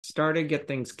started, get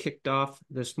things kicked off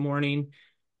this morning.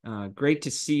 Great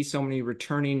to see so many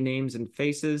returning names and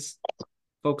faces,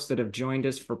 folks that have joined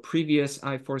us for previous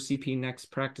I4CP Next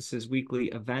Practices weekly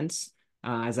events.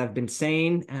 As I've been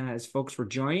saying, as folks were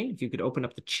joining, if you could open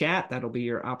up the chat, that'll be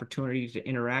your opportunity to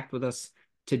interact with us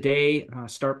today.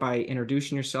 Start by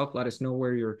introducing yourself. Let us know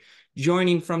where you're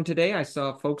joining from today. I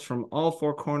saw folks from all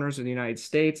four corners of the United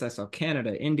States. I saw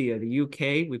Canada, India, the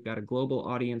UK. We've got a global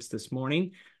audience this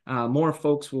morning. More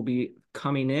folks will be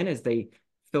coming in as they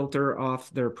filter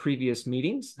off their previous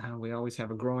meetings. We always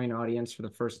have a growing audience for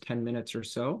the first 10 minutes or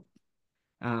so.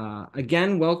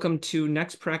 Again, welcome to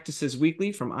Next Practices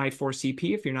Weekly from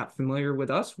I4CP. If you're not familiar with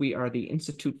us, we are the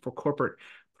Institute for Corporate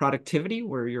Productivity.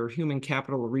 We're your human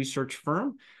capital research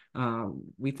firm.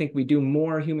 We think we do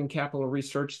more human capital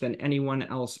research than anyone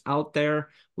else out there.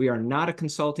 We are not a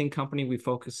consulting company. We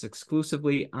focus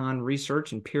exclusively on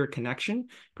research and peer connection.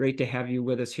 Great to have you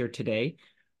with us here today.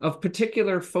 Of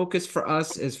particular focus for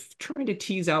us is trying to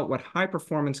tease out what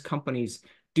high-performance companies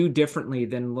do differently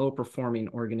than low-performing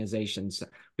organizations.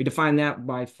 We define that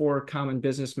by 4 common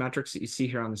business metrics that you see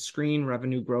here on the screen: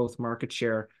 revenue growth, market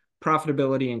share,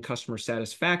 profitability, and customer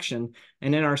satisfaction.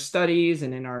 And in our studies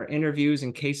and in our interviews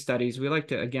and case studies, we like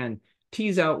to, again,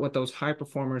 tease out what those high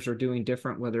performers are doing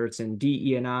different, whether it's in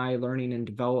DE&I, learning and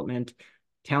development,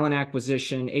 talent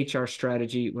acquisition, HR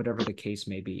strategy, whatever the case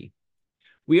may be.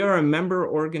 We are a member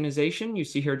organization. You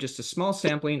see here just a small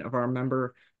sampling of our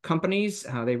member companies.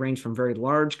 They range from very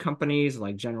large companies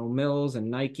like General Mills and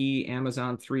Nike,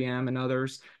 Amazon, 3M, and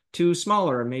others, to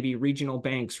smaller, maybe regional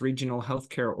banks, regional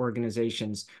healthcare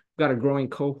organizations. We've got a growing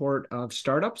cohort of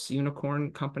startups,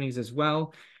 unicorn companies as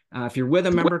well. If you're with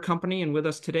a member company and with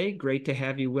us today, great to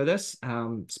have you with us.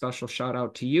 Special shout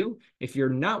out to you. If you're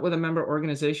not with a member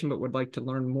organization but would like to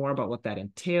learn more about what that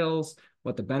entails,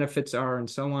 what the benefits are, and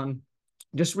so on,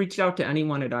 just reach out to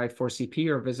anyone at I4CP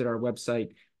or visit our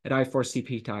website at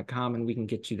i4cp.com and we can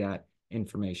get you that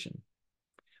information.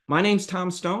 My name's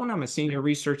Tom Stone. I'm a senior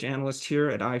research analyst here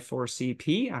at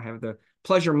I4CP. I have the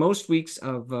pleasure most weeks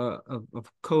of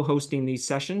co-hosting these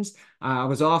sessions. I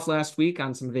was off last week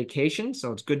on some vacation,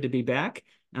 so it's good to be back.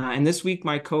 And this week,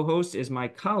 my co-host is my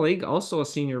colleague, also a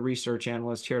senior research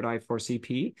analyst here at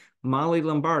I4CP, Mollie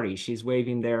Lombardi. She's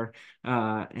waving there,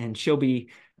 and she'll be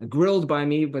grilled by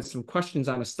me with some questions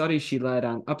on a study she led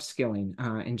on upskilling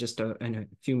in a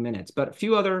few minutes. But a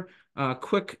few other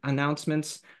quick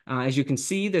announcements. As you can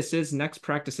see, this is Next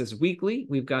Practices Weekly.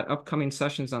 We've got upcoming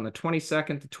sessions on the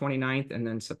 22nd, the 29th, and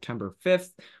then September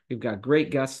 5th. We've got great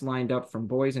guests lined up from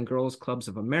Boys and Girls Clubs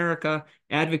of America,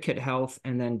 Advocate Health,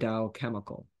 and then Dow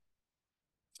Chemical.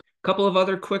 A couple of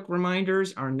other quick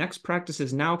reminders. Our Next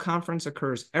Practices Now conference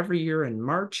occurs every year in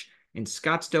March in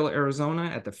Scottsdale, Arizona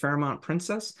at the Fairmont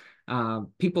Princess.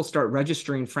 People start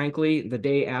registering, frankly, the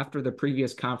day after the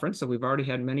previous conference. So we've already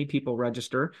had many people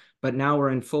register, but now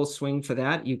we're in full swing for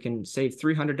that. You can save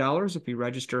 $300 if you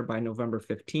register by November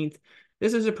 15th.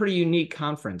 This is a pretty unique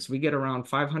conference. We get around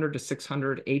 500 to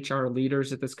 600 HR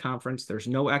leaders at this conference. There's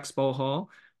no expo hall,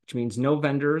 which means no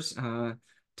vendors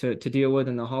to deal with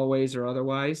in the hallways or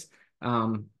otherwise.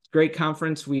 Great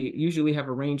conference. We usually have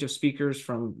a range of speakers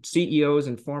from CEOs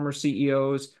and former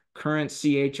CEOs, current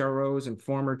CHROs and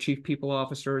former chief people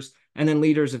officers, and then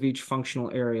leaders of each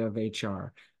functional area of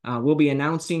HR. We'll be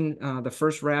announcing the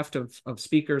first raft of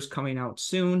speakers coming out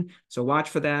soon, so watch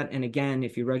for that. And again,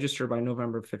 if you register by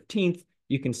November 15th,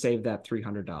 you can save that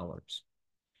 $300.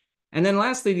 And then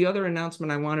lastly, the other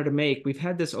announcement I wanted to make, we've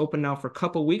had this open now for a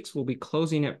couple weeks. We'll be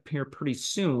closing it here pretty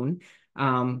soon.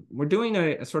 We're doing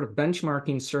a sort of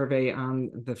benchmarking survey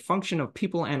on the function of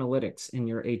people analytics in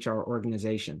your HR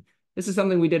organization. This is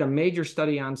something we did a major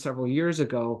study on several years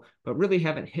ago, but really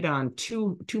haven't hit on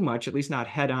too much, at least not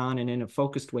head on and in a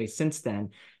focused way since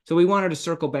then. So we wanted to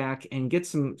circle back and get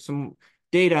some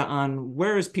data on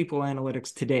where is people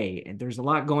analytics today. And there's a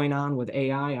lot going on with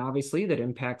AI, obviously, that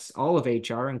impacts all of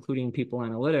HR, including people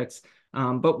analytics.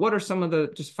 But what are some of the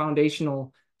just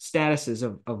foundational statuses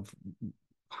of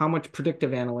how much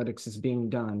predictive analytics is being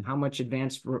done, how much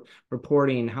advanced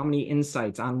reporting, how many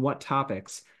insights on what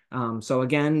topics. So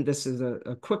again, this is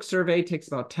a quick survey, takes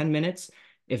about 10 minutes.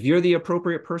 If you're the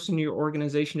appropriate person in your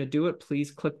organization to do it,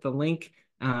 please click the link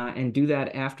and do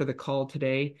that after the call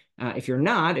today. If you're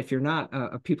not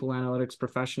a people analytics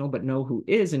professional, but know who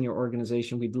is in your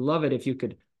organization, we'd love it if you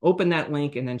could open that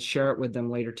link and then share it with them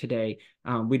later today.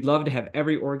 We'd love to have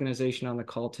every organization on the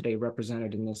call today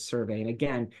represented in this survey. And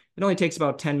again, it only takes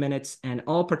about 10 minutes and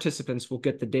all participants will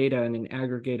get the data in an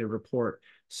aggregated report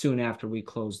soon after we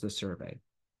close the survey.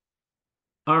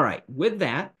 All right, with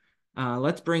that,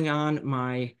 let's bring on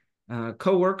my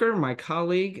co-worker, my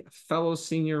colleague, fellow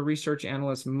senior research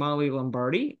analyst, Mollie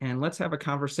Lombardi, and let's have a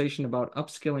conversation about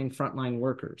upskilling frontline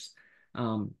workers.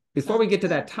 Before we get to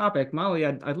that topic, Mollie,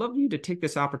 I'd love you to take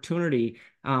this opportunity.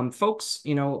 Folks,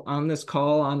 on this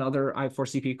call, on other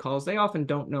I4CP calls, they often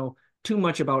don't know too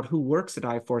much about who works at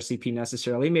I4CP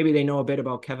necessarily. Maybe they know a bit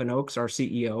about Kevin Oakes, our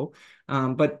CEO,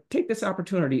 but take this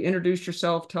opportunity, introduce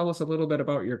yourself, tell us a little bit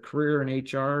about your career in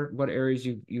HR, what areas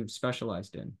you've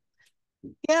specialized in.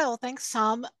 Yeah, well, thanks,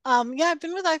 Tom. Yeah, I've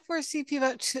been with I4CP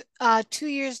about 2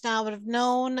 years now, but I've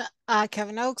known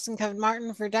Kevin Oakes and Kevin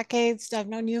Martin for decades. I've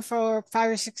known you for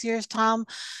 5 or 6 years, Tom.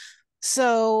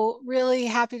 So really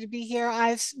happy to be here.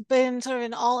 I've been sort of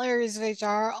in all areas of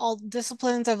HR, all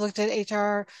disciplines. I've looked at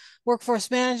HR, workforce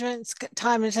management,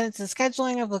 time and attendance and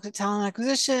scheduling. I've looked at talent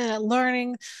acquisition, at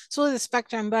learning. It's really the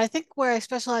spectrum. But I think where I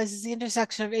specialize is the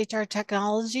intersection of HR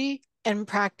technology and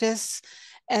practice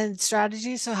and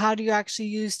strategy. So how do you actually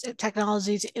use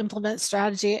technology to implement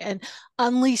strategy and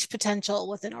unleash potential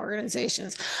within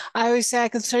organizations? I always say I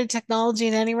can study technology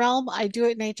in any realm. I do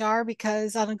it in HR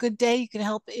because on a good day, you can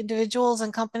help individuals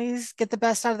and companies get the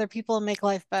best out of their people and make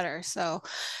life better. So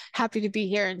happy to be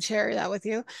here and share that with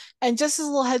you. And just as a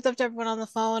little heads up to everyone on the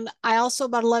phone, I also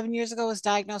about 11 years ago was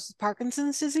diagnosed with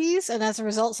Parkinson's disease. And as a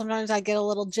result, sometimes I get a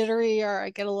little jittery or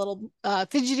I get a little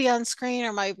fidgety on screen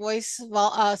or my voice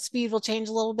speed will change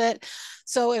a little bit.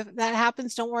 So if that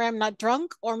happens, don't worry, I'm not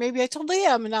drunk, or maybe I totally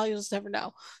am, and now you'll just never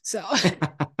know. So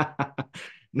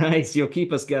Nice. You'll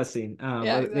keep us guessing. yeah, But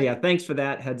yeah, exactly. thanks for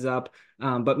that heads up.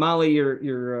 But Mollie,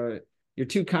 you're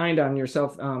too kind on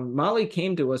yourself. Mollie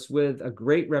came to us with a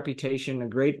great reputation, a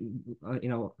great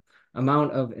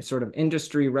amount of sort of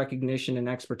industry recognition and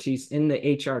expertise in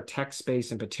the HR tech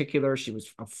space in particular. She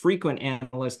was a frequent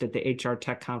analyst at the HR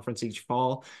Tech Conference each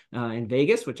fall in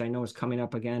Vegas, which I know is coming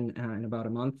up again in about a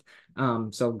month.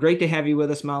 So great to have you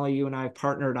with us, Mollie. You and I have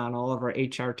partnered on all of our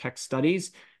HR tech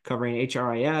studies, covering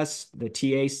HRIS, the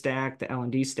TA stack, the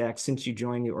L&D stack since you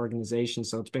joined the organization.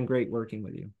 So it's been great working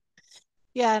with you.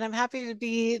 Yeah, and I'm happy to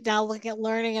be now looking at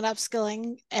learning and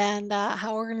upskilling and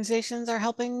how organizations are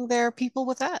helping their people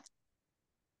with that.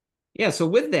 Yeah, so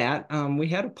with that, we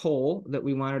had a poll that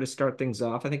we wanted to start things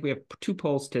off. I think we have two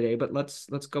polls today, but let's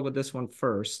go with this one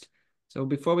first. So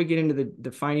before we get into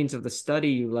the findings of the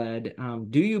study you led,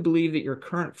 do you believe that your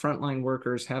current frontline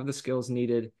workers have the skills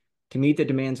needed to meet the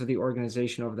demands of the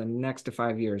organization over the next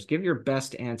 5 years? Give your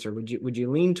best answer. Would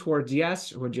you lean towards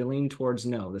yes, or would you lean towards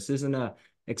no? This isn't a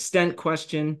extent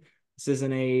question. This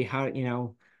isn't a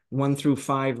 1 through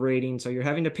 5 rating. So you're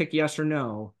having to pick yes or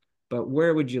no, but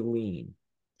where would you lean?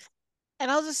 And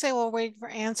I'll just say while we're waiting for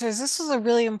answers, this was a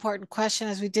really important question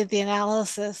as we did the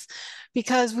analysis,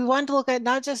 because we wanted to look at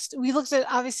not just, we looked at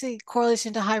obviously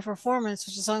correlation to high performance,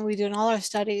 which is something we do in all our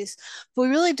studies, but we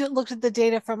really looked at the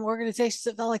data from organizations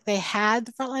that felt like they had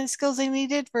the frontline skills they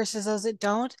needed versus those that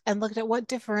don't, and looked at what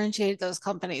differentiated those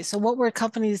companies. So what were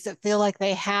companies that feel like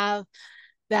they have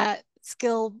that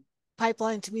skill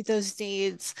pipeline to meet those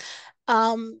needs?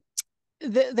 Um,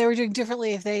 they were doing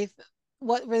differently if they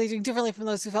what were they doing differently from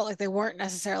those who felt like they weren't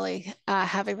necessarily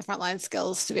having the frontline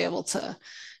skills to be able to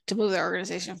move their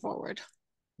organization forward.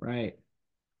 Right.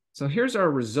 So here's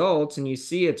our results, and you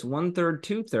see it's 1/3,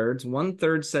 2/3.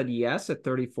 1/3 said yes at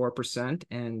 34%,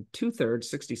 and 2/3,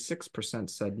 66%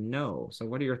 said no. So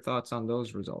what are your thoughts on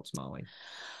those results, Mollie?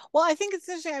 Well, I think it's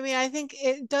interesting. I mean, I think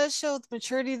it does show the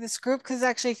maturity of this group because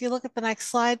actually, if you look at the next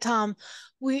slide, Tom,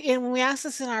 when we asked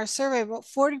this in our survey, about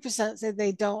 40% said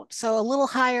they don't. So a little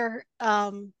bit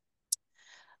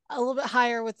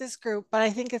higher with this group, but I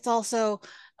think it's also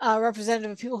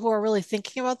representative of people who are really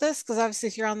thinking about this because obviously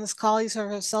if you're on this call, you sort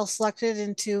of self-selected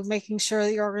into making sure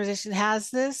that your organization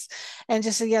has this and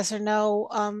just a yes or no,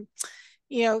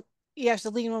 you know, you have to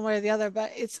lean one way or the other,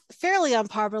 but it's fairly on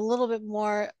par, but a little bit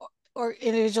more or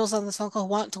individuals on this phone call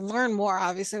want to learn more,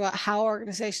 obviously, about how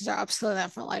organizations are upskilling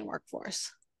that frontline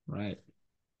workforce. Right.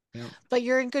 Yeah. But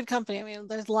you're in good company. I mean,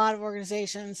 there's a lot of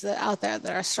organizations out there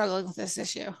that are struggling with this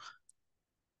issue.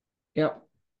 Yep.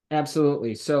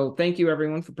 Absolutely. So thank you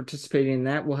everyone for participating in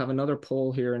that. We'll have another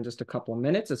poll here in just a couple of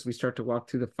minutes as we start to walk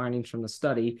through the findings from the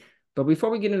study. But before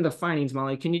we get into the findings,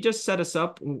 Mollie, can you just set us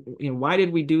up? Why did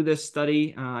we do this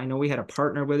study? I know we had a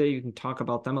partner with it. You can talk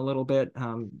about them a little bit.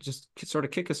 Just sort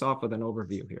of kick us off with an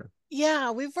overview here.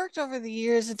 Yeah, we've worked over the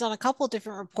years and done a couple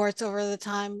different reports over that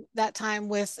time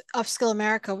with Upskill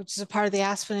America, which is a part of the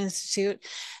Aspen Institute.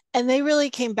 And they really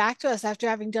came back to us after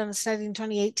having done a study in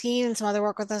 2018 and some other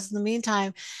work with us in the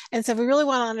meantime. And so we really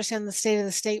want to understand the state of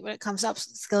the state when it comes to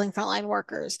upskilling frontline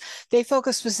workers. They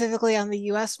focus specifically on the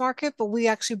US market, but we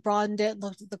actually broadened it and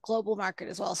looked at the global market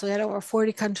as well. So we had over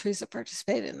 40 countries that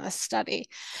participated in this study.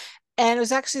 And it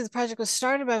was actually the project was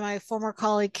started by my former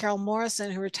colleague Carol Morrison,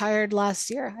 who retired last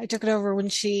year. I took it over when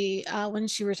she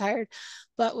retired,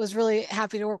 but was really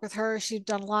happy to work with her. She'd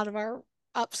done a lot of our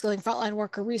upskilling frontline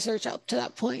worker research up to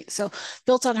that point. So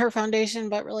built on her foundation,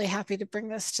 but really happy to bring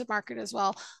this to market as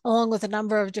well, along with a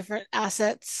number of different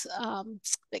assets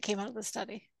that came out of the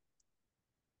study.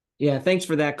 Yeah, thanks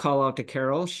for that call out to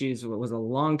Carol. Was a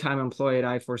longtime employee at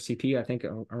I4CP, I think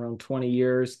around 20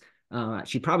 years.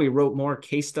 She probably wrote more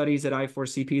case studies at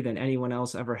I4CP than anyone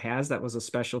else ever has. That was a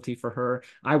specialty for her.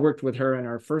 I worked with her in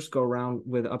our first go round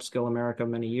with Upskill America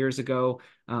many years ago.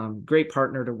 Great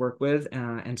partner to work with,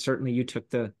 and certainly you took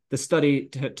the study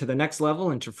to the next level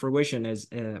and to fruition as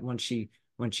when she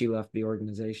left the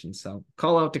organization. So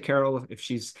call out to Carol if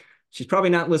she's probably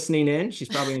not listening in. She's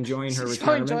probably enjoying her She's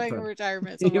probably retirement, enjoying but her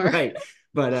retirement you're somewhere. right.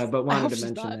 But I wanted hope to she's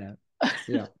mention not. that.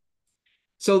 Yeah.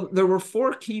 So there were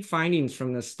four key findings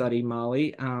from this study,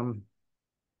 Mollie.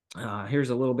 Here's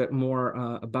a little bit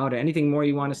more about it. Anything more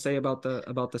you want to say about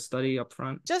the study up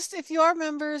front? Just if you are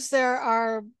members, there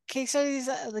are case studies,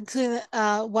 including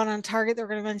one on Target that we're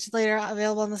going to mention later,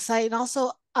 available on the site. And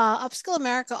also, Upskill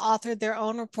America authored their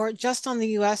own report just on the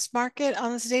US market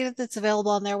on this data that's available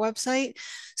on their website.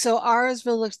 So ours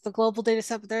really looks at the global data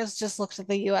set, but theirs just looks at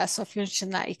the US. So if you're interested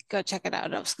in that, you can go check it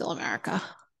out at Upskill America.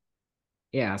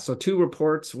 Yeah, so two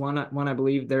reports. One I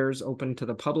believe theirs open to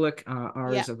the public. Yeah,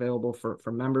 Ours available for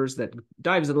members that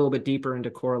dives a little bit deeper into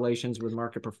correlations with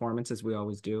market performance, as we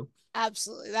always do.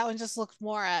 absolutely. That one just looked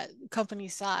more at company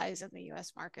size in the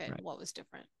US market and Right. what was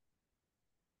different.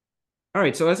 All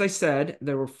right. So as I said,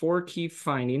 there were four key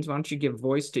findings. Why don't you give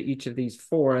voice to each of these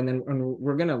four, and then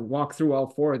we're going to walk through all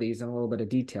four of these in a little bit of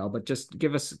detail. But just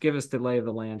give us the lay of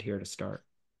the land here to start.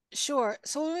 Sure.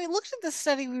 So when we looked at this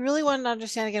study, we really wanted to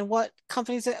understand again what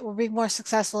companies that were being more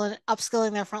successful in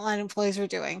upskilling their frontline employees were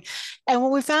doing. And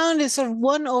what we found is sort of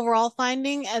one overall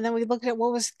finding, and then we looked at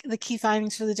what was the key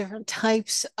findings for the different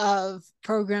types of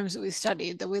programs that we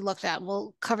studied that we looked at.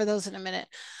 We'll cover those in a minute.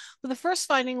 But the first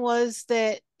finding was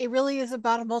that it really is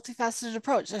about a multifaceted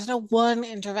approach. There's no one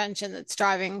intervention that's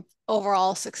driving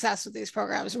overall success with these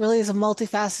programs. It really is a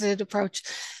multifaceted approach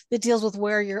that deals with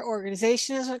where your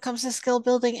organization is when it comes to skill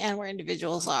building and where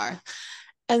individuals are.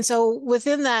 And so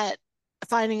within that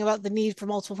finding about the need for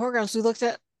multiple programs, we looked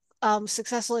at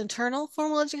successful internal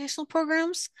formal educational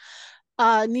programs,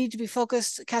 need to be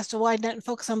focused, cast a wide net and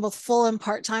focus on both full and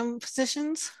part-time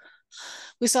positions.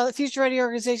 We saw that future ready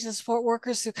organizations support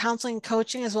workers through counseling and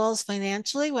coaching as well as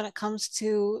financially when it comes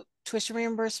to tuition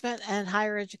reimbursement and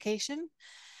higher education.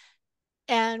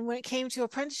 And when it came to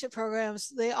apprenticeship programs,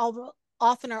 they all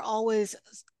often are always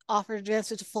offered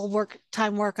advancement to full work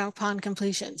time work upon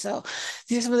completion. So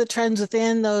these are some of the trends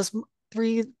within those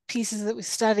three pieces that we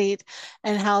studied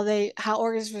and how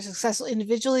organizations were successful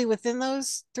individually within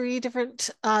those three different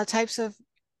types of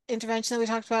intervention that we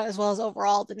talked about, as well as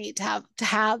overall the need to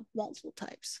have multiple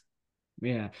types.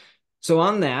 Yeah. So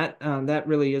on that, that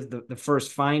really is the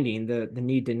first finding, the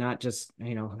need to not just,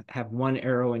 have one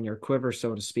arrow in your quiver,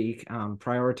 so to speak.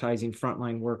 Prioritizing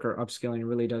frontline worker upskilling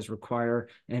really does require,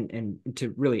 and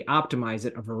to really optimize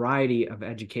it, a variety of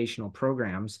educational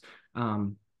programs.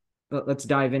 Let's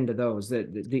dive into those.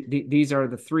 These are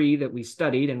the three that we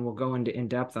studied, and we'll go into in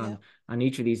depth Yeah. on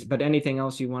each of these. But anything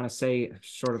else you want to say,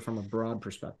 sort of from a broad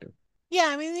perspective? Yeah,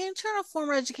 I mean, the internal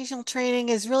formal educational training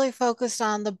is really focused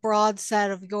on the broad set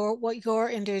of what your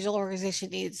individual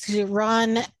organization needs to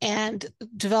run and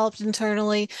developed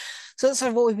internally. So that's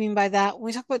sort of what we mean by that. When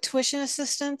we talk about tuition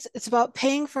assistance, it's about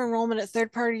paying for enrollment at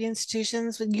third-party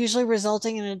institutions, usually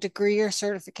resulting in a degree or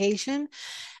certification.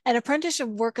 And apprenticeship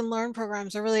work and learn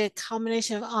programs are really a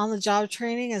combination of on-the-job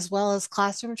training as well as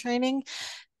classroom training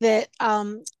that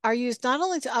are used not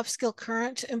only to upskill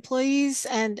current employees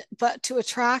but to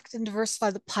attract and diversify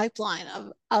the pipeline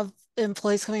of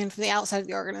employees coming in from the outside of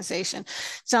the organization.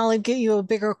 It's not only get you a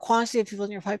bigger quantity of people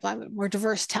in your pipeline, but more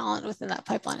diverse talent within that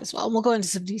pipeline as well. And we'll go into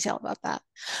some detail about that.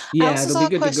 I Yeah, also it'll saw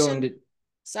be a good to go question. into.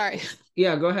 Sorry.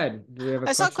 Yeah, go ahead. Do we have a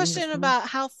I saw a question this question morning? about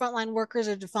how frontline workers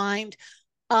are defined.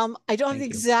 I don't have the Thank you.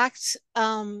 exact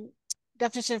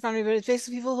definition in front of me, but it's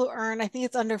basically people who earn, I think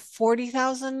it's under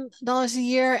 $40,000 a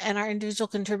year and are individual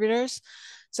contributors.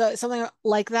 So it's something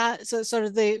like that. So it's sort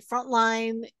of the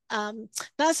frontline, not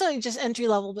necessarily just entry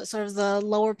level, but sort of the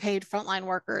lower paid frontline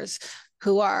workers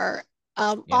who are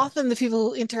Yes. often the people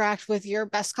who interact with your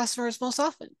best customers most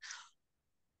often.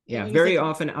 Yeah, When you very think of,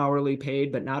 often hourly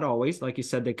paid, but not always. Like you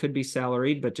said, they could be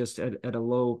salaried, but just at a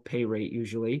low pay rate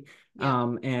usually.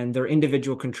 yeah, And they're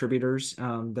individual contributors.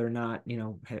 They're not,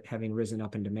 having risen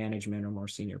up into management or more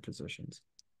senior positions.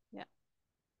 yeah.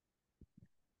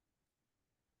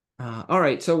 All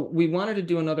right, so we wanted to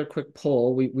do another quick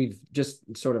poll. We've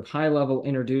just sort of high level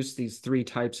introduced these three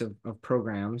types of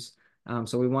programs.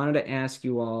 So we wanted to ask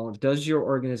you all, does your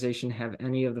organization have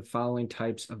any of the following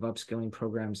types of upskilling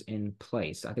programs in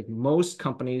place? I think most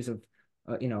companies of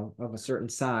a certain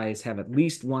size have at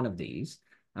least one of these.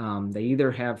 They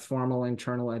either have formal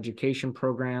internal education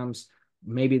programs,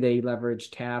 maybe they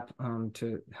leverage TAP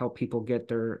to help people get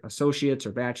their associates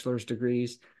or bachelor's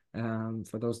degrees,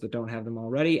 for those that don't have them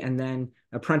already. And then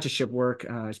apprenticeship work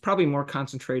is probably more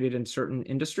concentrated in certain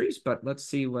industries, but let's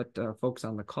see what folks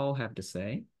on the call have to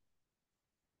say.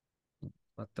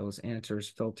 Let those answers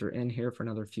filter in here for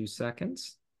another few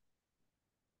seconds.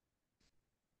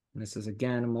 And this is,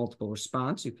 again, a multiple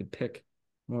response. You could pick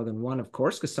more than one, of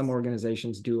course, because some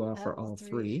organizations do offer all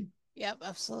three. Yep,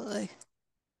 absolutely.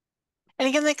 And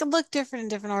again, they can look different in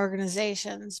different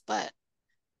organizations, but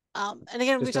and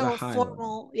again, we Just at talk a about high level.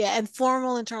 formal, yeah, and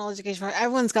formal internal education.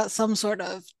 Everyone's got some sort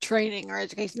of training or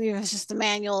education, even if it's just a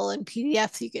manual and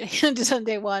PDF you get handed on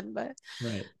day one. But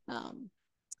Right. um,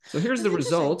 So here's it's the interesting.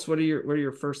 results. What are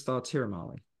your first thoughts here,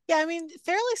 Mollie? Yeah, I mean,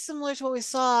 fairly similar to what we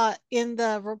saw in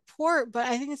the report, but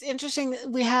I think it's interesting that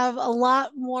we have a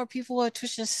lot more people with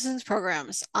tuition assistance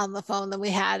programs on the phone than we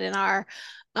had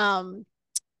um,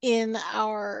 in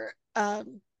our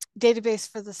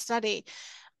database for the study,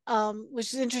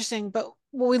 which is interesting. But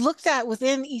what we looked at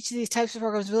within each of these types of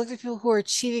programs, we looked at people who are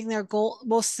achieving their goal,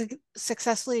 most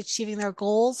successfully achieving their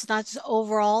goals, not just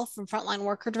overall from frontline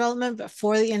worker development, but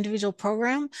for the individual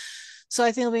program. So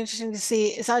I think it'll be interesting to see.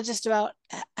 It's not just about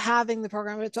having the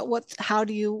program, it's about how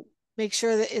do you make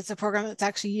sure that it's a program that's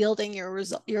actually yielding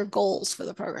your goals for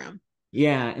the program.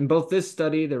 Yeah, in both this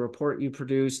study, the report you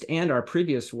produced, and our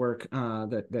previous work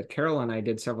that Carol and I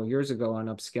did several years ago on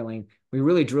upskilling, we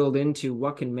really drilled into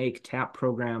what can make TAP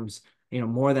programs,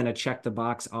 more than a check the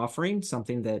box offering,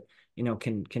 something that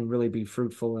can really be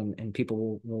fruitful, and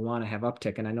people will want to have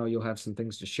uptick. And I know you'll have some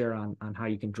things to share on how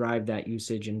you can drive that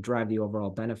usage and drive the overall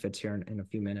benefits here in a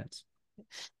few minutes.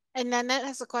 And Nanette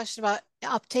has a question about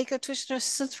uptake of tuition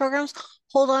assistance programs.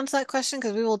 Hold on to that question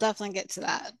because we will definitely get to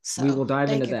that. We So will dive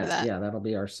into thank you for that. that. Yeah, that'll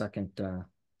be our second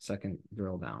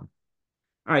drill down.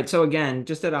 All right, so again,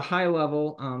 just at a high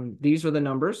level, these were the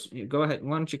numbers. Go ahead.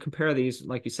 Why don't you compare these,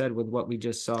 like you said, with what we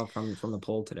just saw from the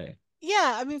poll today?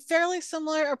 Yeah, I mean, fairly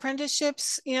similar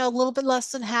apprenticeships, a little bit less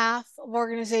than half of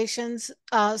organizations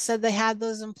said they had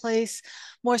those in place.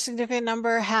 More significant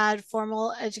number had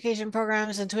formal education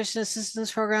programs and tuition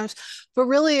assistance programs. But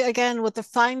really, again, what the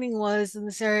finding was in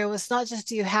this area was not just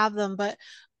do you have them, but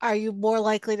are you more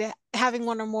likely to having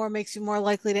one or more makes you more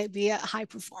likely to be a high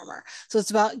performer. So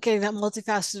it's about getting that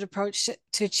multifaceted approach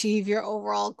to achieve your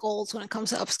overall goals when it comes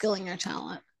to upskilling your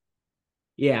talent.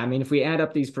 Yeah, I mean, if we add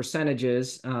up these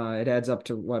percentages, it adds up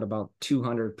to what, about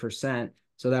 200%.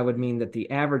 So that would mean that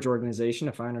the average organization,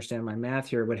 if I understand my math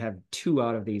here, would have two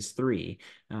out of these three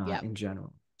Yeah. in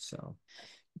general. So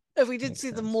If we did makes see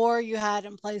the sense. more you had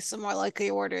in place, the more likely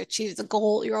you were to achieve the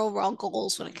goal, your overall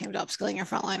goals when it came to upskilling your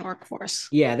frontline workforce.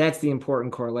 Yeah, that's the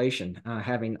important correlation.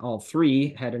 Having all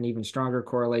three had an even stronger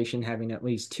correlation. Having at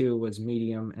least two was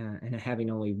medium, and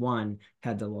having only one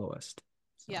had the lowest.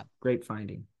 So Yep. great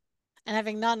finding. And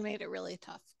having none made it really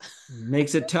tough.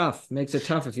 Makes it tough. Makes it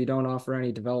tough if you don't offer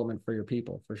any development for your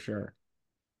people, for sure.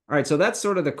 All right, so that's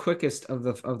sort of the quickest of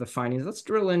the findings. Let's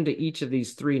drill into each of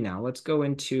these three now. Let's go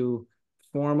into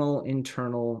formal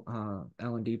internal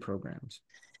L&D programs.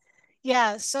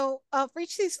 Yeah, so for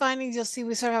each of these findings, you'll see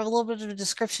we sort of have a little bit of a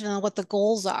description on what the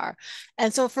goals are.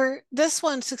 And so for this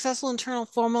one, successful internal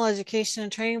formal education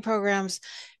and training programs,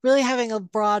 really having a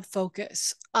broad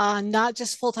focus on not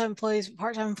just full-time employees, but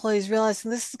part-time employees,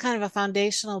 realizing this is kind of a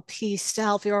foundational piece to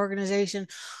help your organization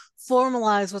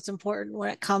formalize what's important when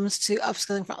it comes to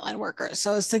upskilling frontline workers.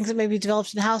 So it's things that may be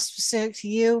developed in-house specific to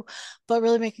you, but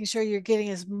really making sure you're getting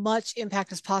as much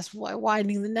impact as possible by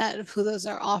widening the net of who those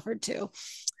are offered to.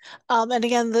 And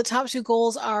again, the top two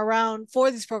goals are around for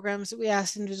these programs that we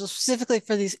asked individuals specifically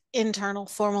for these internal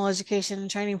formal education and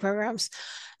training programs,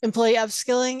 employee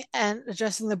upskilling and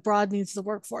addressing the broad needs of the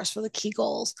workforce for the key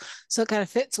goals. So it kind of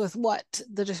fits with what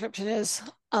the description is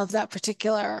of that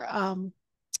particular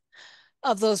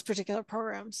of those particular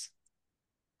programs.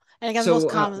 And again, the most So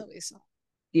common that we saw.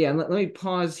 yeah, let me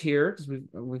pause here because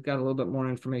we've got a little bit more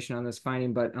information on this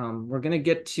finding, but we're going to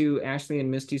get to Ashley and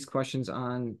Misty's questions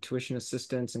on tuition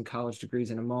assistance and college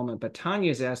degrees in a moment. But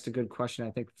Tanya's asked a good question,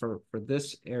 I think, for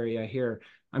this area here.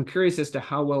 I'm curious as to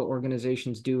how well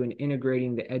organizations do in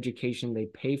integrating the education they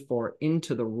pay for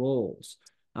into the roles.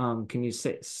 Can you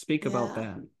speak about Yeah.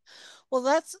 that?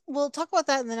 Well, we'll talk about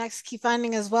that in the next key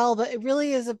finding as well, but it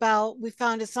really is about, we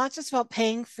found it's not just about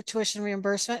paying for tuition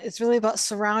reimbursement, it's really about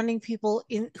surrounding people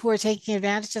who are taking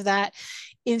advantage of that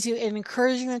into and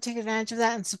encouraging them to take advantage of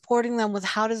that and supporting them with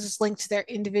how does this link to their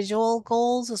individual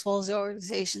goals as well as the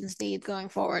organization's need going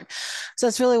forward. So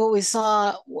that's really what we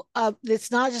saw.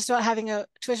 It's not just about having a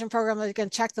tuition program that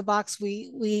can check the box.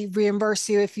 We reimburse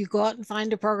you if you go out and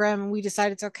find a program and we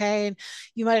decide it's okay, and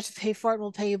you might have to pay for it and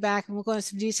we'll pay you back, and we'll go into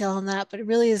some detail on that. But it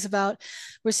really is about,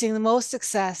 we're seeing the most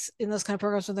success in those kind of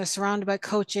programs when they're surrounded by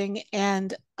coaching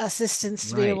and assistance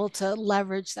to be Right. able to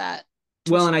leverage that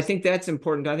Well, tuition. and I think that's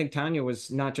important. I think Tanya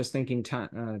was not just thinking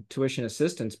tuition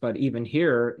assistance, but even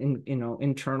here,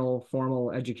 internal formal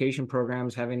education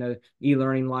programs, having a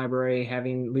e-learning library,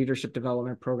 having leadership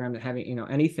development program, having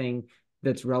anything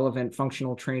that's relevant,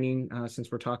 functional training.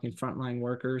 Since we're talking frontline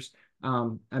workers,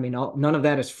 I mean, none of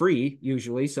that is free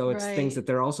usually, so it's things Right. that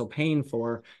they're also paying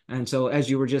for. And so, as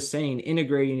you were just saying,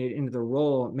 integrating it into the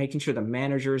role, making sure the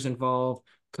manager is involved,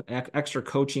 extra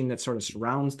coaching that sort of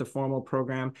surrounds the formal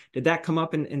program. Did that come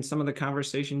up in some of the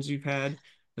conversations you've had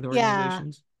with Yeah.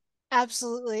 organizations?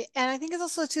 Absolutely. And I think it's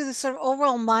also too the sort of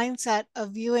overall mindset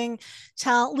of viewing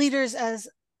talent leaders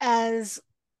as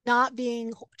not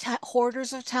being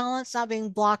hoarders of talents, not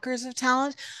being blockers of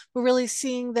talent, but really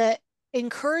seeing that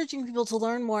encouraging people to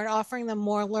learn more and offering them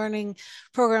more learning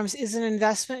programs is an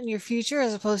investment in your future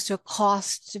as opposed to a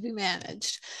cost to be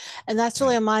managed. And that's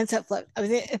really Right. a mindset flip. I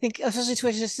mean, I think especially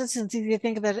tuition assistance, it's easy to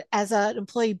think of it as an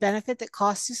employee benefit that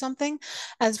costs you something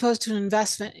as opposed to an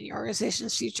investment in your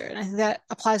organization's future. And I think that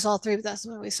applies to all three, but that's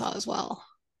something we saw as well.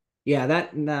 Yeah,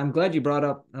 I'm glad you brought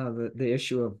up the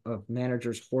issue of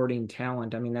managers hoarding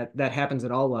talent. I mean, that happens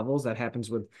at all levels. That happens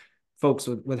with folks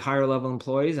with higher level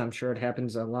employees. I'm sure it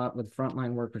happens a lot with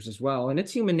frontline workers as well. And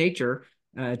it's human nature.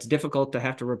 It's difficult to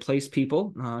have to replace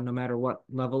people, no matter what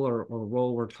level or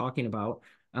role we're talking about.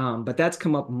 But that's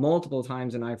come up multiple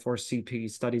times in I4CP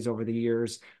studies over the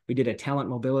years. We did a talent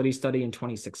mobility study in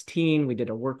 2016. We did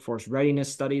a workforce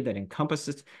readiness study that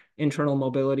encompasses internal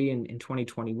mobility in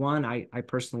 2021. I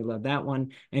personally led that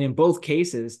one. And in both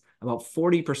cases, about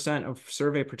 40% of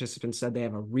survey participants said they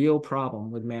have a real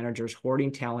problem with managers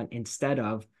hoarding talent instead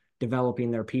of developing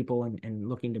their people and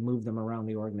looking to move them around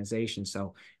the organization.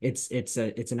 So it's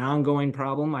an ongoing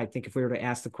problem. I think if we were to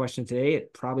ask the question today,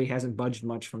 it probably hasn't budged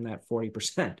much from that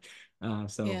 40%.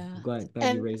 So Yeah. glad you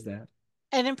And raised that.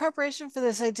 and in preparation for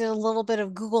this, I did a little bit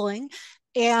of Googling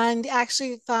and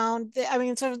actually found that, I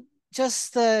mean, sort of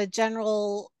just the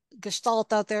general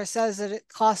gestalt out there says that it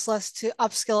costs less to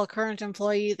upskill a current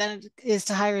employee than it is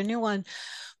to hire a new one.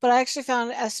 But I actually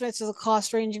found estimates of the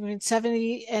cost ranging between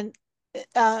 70 and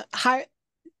high,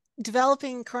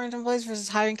 developing current employees versus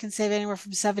hiring can save anywhere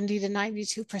from 70 to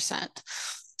 92%.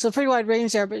 So a pretty wide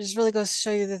range there, but it just really goes to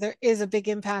show you that there is a big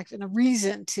impact and a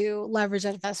reason to leverage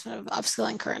that investment of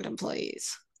upskilling current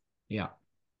employees. Yeah.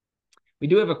 We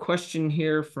do have a question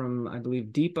here from, I believe,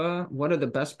 Deepa. What are the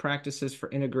best practices for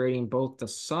integrating both the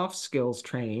soft skills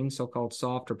training, so-called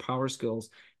soft or power skills,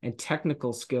 and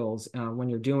technical skills when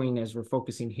you're doing, as we're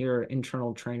focusing here,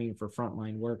 internal training for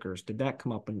frontline workers? Did that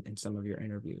come up in some of your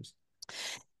interviews?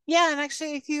 Yeah, and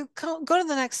actually, if you go to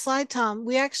the next slide, Tom,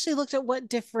 we actually looked at what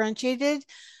differentiated,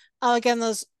 again,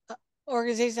 those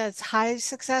organizations that's high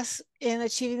success in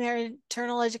achieving their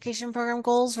internal education program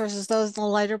goals versus those in the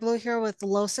lighter blue here with the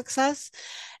low success.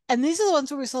 And these are the ones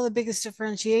where we saw the biggest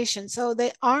differentiation. So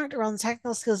they aren't around the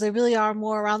technical skills, they really are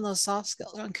more around those soft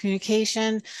skills, around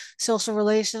communication, social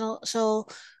relational, so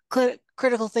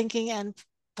critical thinking, and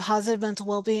positive mental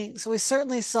well-being. So we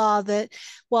certainly saw that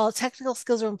while technical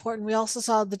skills are important, we also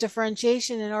saw the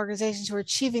differentiation in organizations who are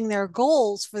achieving their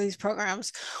goals for these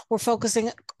programs. We're focusing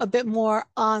a bit more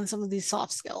on some of these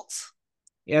soft skills.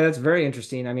 Yeah, that's very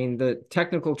interesting. I mean, the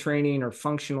technical training or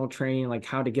functional training, like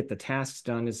how to get the tasks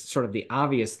done, is sort of the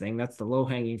obvious thing. That's the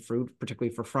low-hanging fruit,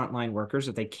 particularly for frontline workers.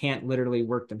 If they can't literally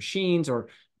work the machines or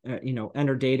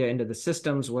enter data into the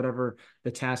systems, whatever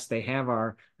the tasks they have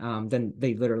are, then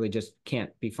they literally just can't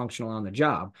be functional on the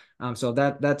job. So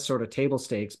that's sort of table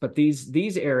stakes. But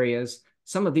these areas,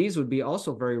 some of these would be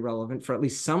also very relevant for at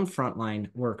least some frontline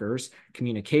workers: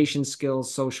 communication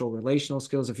skills, social relational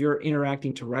skills. If you're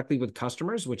interacting directly with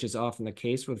customers, which is often the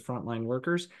case with frontline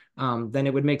workers, then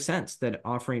it would make sense that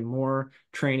offering more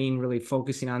training, really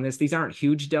focusing on this. These aren't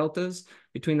huge deltas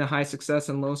between the high success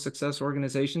and low success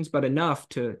organizations, but enough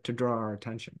to draw our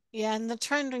attention. Yeah, and the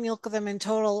trend when you look at them in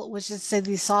total, which is say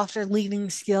these softer leading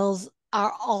skills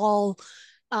are all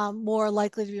more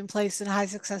likely to be in place in high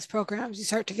success programs. You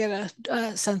start to get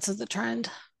a sense of the trend.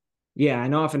 Yeah,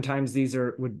 and oftentimes these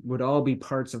would all be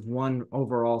parts of one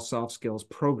overall soft skills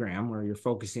program where you're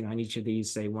focusing on each of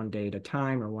these, say, one day at a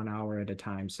time or 1 hour at a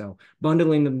time. So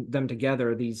bundling them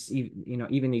together, these,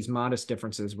 even these modest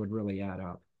differences would really add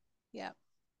up. Yeah.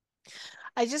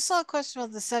 I just saw a question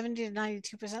about the 70 to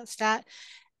 92% stat.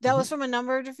 That was Mhm. from a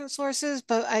number of different sources,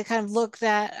 but I kind of looked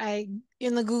at I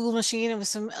in the Google machine. It was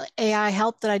some AI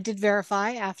help that I did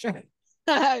verify after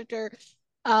after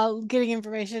getting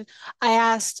information. I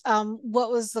asked what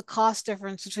was the cost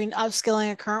difference between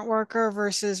upskilling a current worker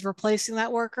versus replacing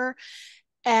that worker,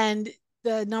 and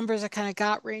the numbers I kind of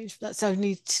got ranged from that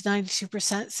 70 to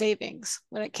 92% savings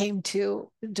when it came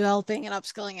to developing and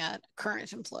upskilling a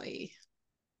current employee.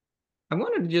 I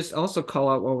wanted to just also call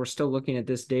out while we're still looking at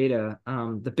this data,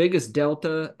 the biggest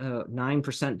delta,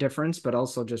 9% difference, but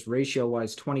also just ratio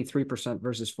wise, 23%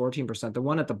 versus 14%. The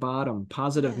one at the bottom,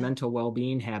 positive Yeah. mental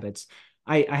well-being habits.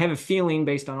 I have a feeling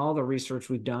based on all the research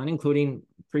we've done, including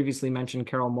previously mentioned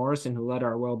Carol Morrison, who led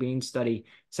our well-being study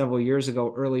several years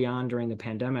ago, early on during the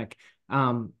pandemic.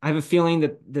 I have a feeling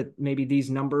that maybe these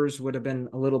numbers would have been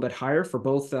a little bit higher for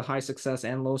both the high success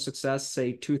and low success,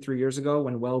 say 2, 3 years ago,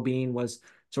 when well-being was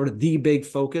sort of the big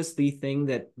focus, the thing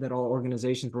that all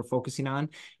organizations were focusing on.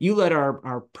 You led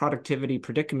our productivity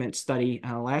predicament study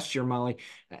last year, Mollie.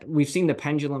 We've seen the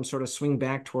pendulum sort of swing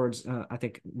back towards, I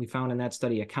think we found in that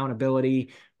study,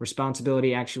 accountability,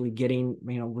 responsibility, actually getting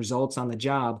results on the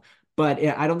job. But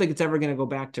I don't think it's ever going to go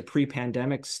back to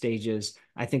pre-pandemic stages.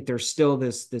 I think there's still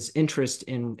this interest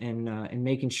in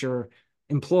making sure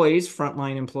employees,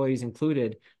 frontline employees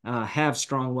included, have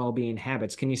strong well-being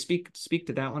habits. Can you speak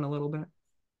to that one a little bit?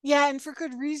 Yeah, and for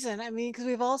good reason. I mean, because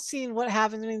we've all seen what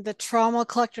happens. I mean, the trauma,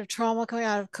 collective trauma coming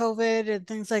out of COVID and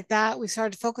things like that. We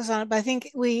started to focus on it, but I think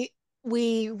we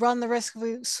run the risk if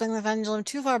we swing the pendulum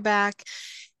too far back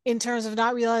in terms of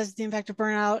not realizing the impact of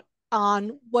burnout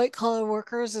on white collar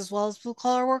workers as well as blue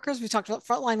collar workers. We talked about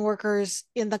frontline workers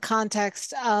in the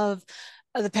context of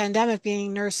the pandemic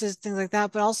being nurses, things like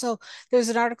that. But also, there's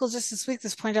an article just this week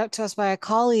that's pointed out to us by a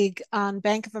colleague on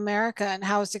Bank of America and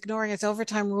how it's ignoring its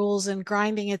overtime rules and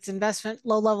grinding its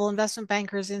low-level investment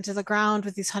bankers into the ground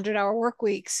with these 100-hour work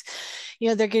weeks.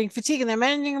 They're getting fatigued and they're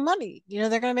managing their money. They're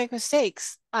going to make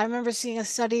mistakes. I remember seeing a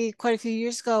study quite a few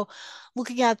years ago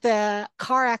looking at the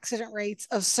car accident rates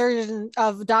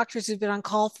of doctors who've been on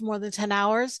call for more than 10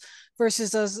 hours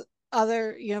versus those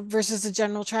versus the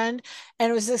general trend.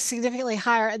 And it was significantly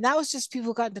higher. And that was just people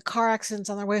who got into car accidents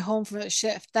on their way home from the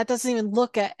shift. That doesn't even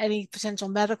look at any potential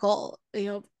medical,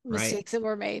 Right. mistakes that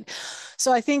were made.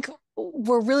 So I think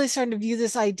we're really starting to view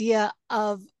this idea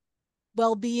of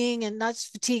well-being and not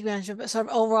just fatigue management, but sort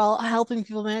of overall helping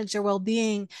people manage their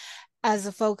well-being as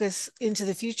a focus into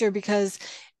the future, because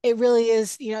it really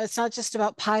is, it's not just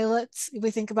about pilots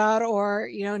we think about, or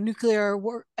nuclear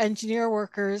engineer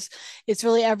workers. It's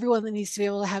really everyone that needs to be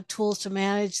able to have tools to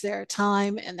manage their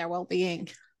time and their well-being.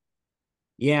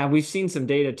 Yeah, we've seen some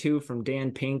data too from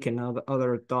Dan Pink and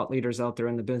other thought leaders out there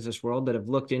in the business world that have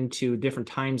looked into different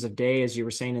times of day, as you were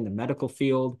saying, in the medical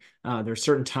field. There's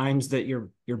certain times that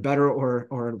you're better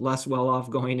or less well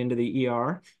off going into the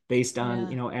ER based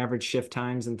on Yeah. average shift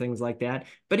times and things like that.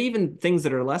 But even things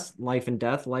that are less life and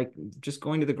death, like just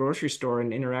going to the grocery store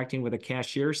and interacting with a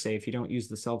cashier, say if you don't use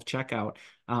the self checkout.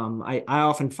 I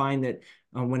often find that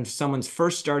when someone's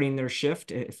first starting their shift,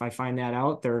 if I find that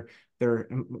out, they're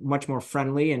much more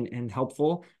friendly and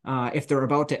helpful. If they're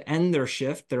about to end their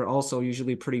shift, they're also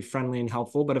usually pretty friendly and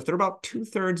helpful. But if they're about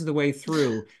 2/3 of the way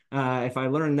through, if I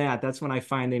learn that, that's when I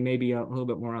find they may be a little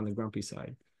bit more on the grumpy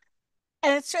side.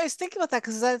 And I was thinking about that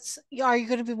because are you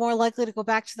going to be more likely to go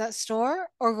back to that store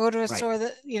or go to a Right, store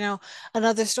that,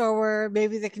 another store where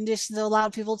maybe the conditions allow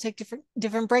people to take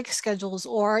different break schedules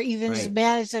or even just right.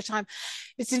 manage their time.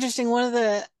 It's interesting. One of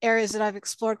the areas that I've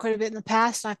explored quite a bit in the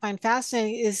past and I find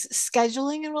fascinating is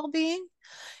scheduling and well-being.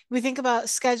 We think about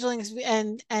scheduling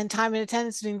and time and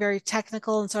attendance being very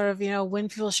technical and sort of when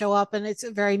people show up, and it's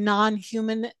a very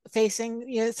non-human facing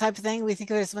type of thing. We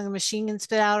think of it as something a machine can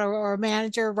spit out, or a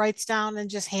manager writes down and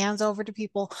just hands over to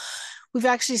people. We've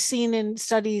actually seen in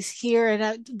studies here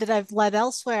and that I've led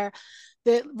elsewhere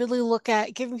that really look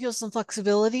at giving people some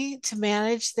flexibility to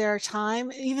manage their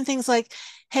time. Even things like,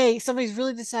 hey, somebody's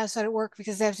really dissatisfied at work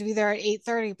because they have to be there at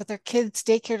 8:30, but their kid's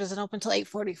daycare doesn't open until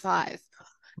 8:45.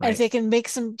 And if Right. they can make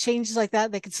some changes like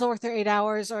that, they can still work their 8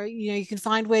 hours, or you can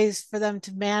find ways for them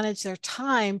to manage their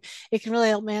time. It can really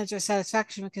help manage their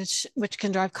satisfaction, which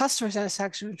can drive customer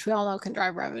satisfaction, which we all know can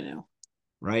drive revenue.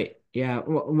 Right. Yeah.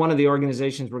 One of the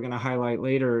organizations we're going to highlight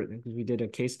later, because we did a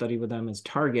case study with them, is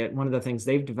Target. One of the things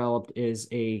they've developed is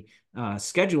a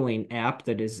scheduling app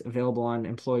that is available on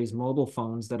employees' mobile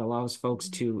phones that allows folks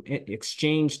to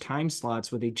exchange time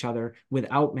slots with each other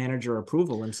without manager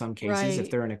approval in some cases. If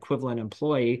Right. they're an equivalent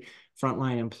employee,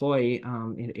 frontline employee,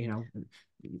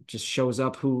 just shows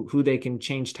up who they can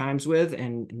change times with,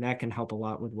 and that can help a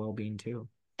lot with well-being too.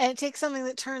 And it takes something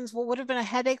that turns what would have been a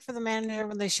headache for the manager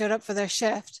when they showed up for their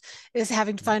shift, is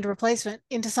having to find a replacement,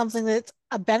 into something that's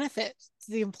a benefit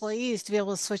to the employees to be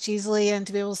able to switch easily and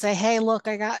to be able to say, hey, look,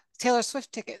 I got Taylor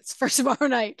Swift tickets for tomorrow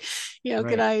night. Can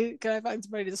Right. I find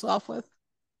somebody to swap with?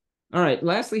 All right.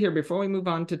 Lastly, here, before we move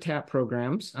on to TAP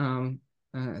programs,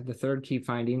 the third key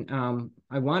finding,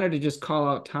 I wanted to just call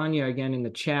out Tanya again in the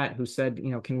chat, who said,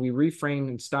 can we reframe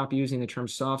and stop using the term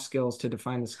soft skills to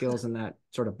define the skills in that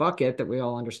sort of bucket that we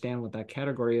all understand what that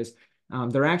category is?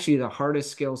 They're actually the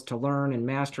hardest skills to learn and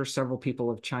master. Several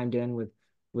people have chimed in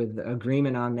with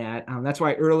agreement on that. That's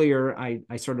why earlier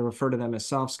I sort of refer to them as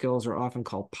soft skills, or often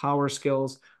called power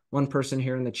skills. One person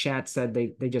here in the chat said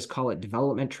they just call it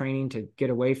development training to get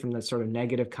away from the sort of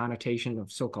negative connotation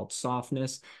of so-called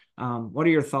softness. What are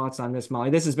your thoughts on this,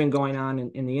 Molly? This has been going on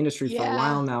in the industry for a Yeah.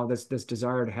 while now, this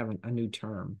desire to have a new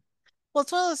term. Well,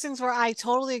 it's one of those things where I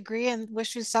totally agree and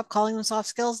wish we'd stop calling them soft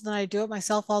skills, and then I do it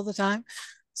myself all the time.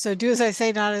 So do as I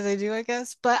say, not as I do, I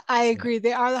guess. But I Yeah. agree,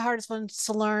 they are the hardest ones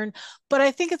to learn. But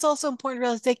I think it's also important to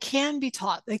realize they can be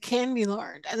taught, they can be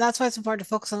learned. And that's why it's important to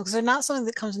focus on them, because they're not something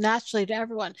that comes naturally to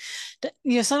everyone.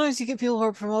 Sometimes you get people who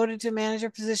are promoted to a manager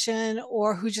position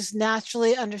or who just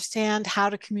naturally understand how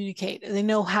to communicate. They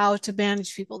know how to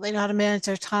manage people, they know how to manage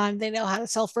their time, they know how to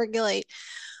self-regulate.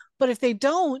 But if they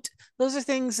don't, those are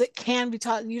things that can be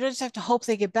taught. You don't just have to hope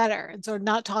they get better and sort of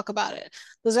not talk about it.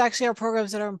 Those actually are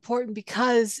programs that are important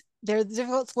because they're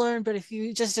difficult to learn, but if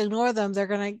you just ignore them,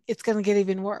 it's gonna get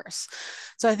even worse.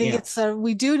 So I think Yeah.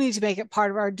 we do need to make it part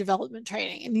of our development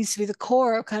training. It needs to be the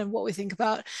core of kind of what we think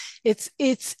about. It's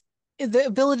the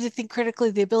ability to think critically,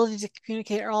 the ability to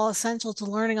communicate are all essential to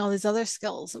learning all these other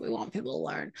skills that we want people to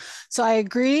learn. So I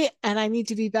agree, and I need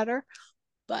to be better,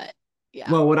 but yeah.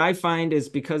 Well, what I find is,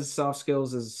 because soft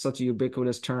skills is such a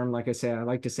ubiquitous term, like I say, I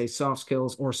like to say soft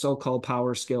skills or so-called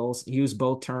power skills, use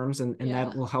both terms, and that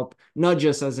Yeah. will help nudge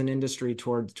us as an industry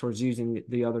towards using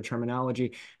the other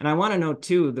terminology. And I want to note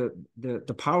too,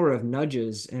 the power of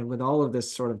nudges, and with all of this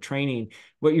sort of training,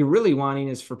 what you're really wanting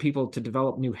is for people to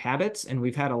develop new habits. And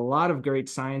we've had a lot of great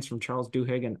science from Charles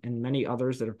Duhigg and many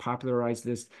others that have popularized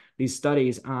these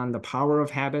studies on the power of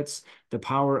habits, the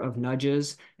power of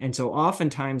nudges. And so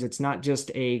oftentimes it's not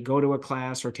just a go to a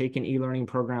class or take an e-learning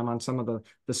program on some of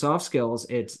the soft skills.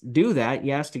 It's do that,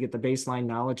 yes, to get the baseline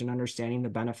knowledge and understanding the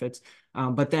benefits,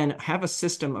 but then have a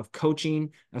system of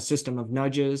coaching, a system of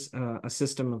nudges, a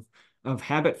system of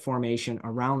habit formation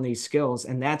around these skills.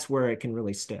 And that's where it can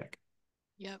really stick.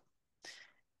 Yep.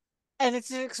 And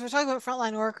it's because we're talking about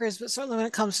frontline workers, but certainly when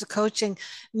it comes to coaching,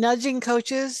 nudging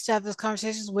coaches to have those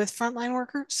conversations with frontline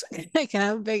workers, it can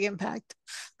have a big impact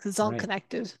because it's all Right.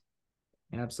 connected.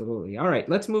 Absolutely. All right,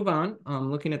 let's move on.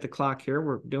 Looking at the clock here,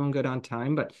 we're doing good on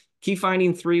time, but key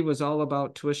finding 3 was all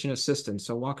about tuition assistance.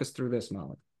 So walk us through this,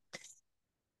 Molly.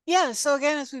 Yeah. So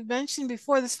again, as we've mentioned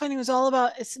before, this funding was all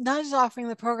about, it's not just offering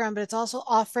the program, but it's also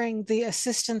offering the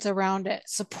assistance around it,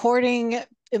 supporting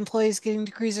employees getting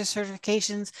degrees or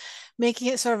certifications, making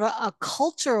it sort of a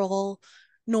cultural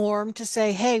norm to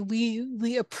say, hey,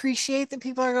 we appreciate that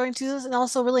people are going to this, and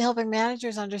also really helping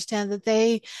managers understand that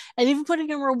and even putting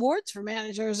in rewards for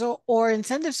managers, or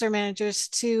incentives for managers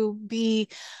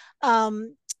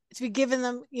um, to be given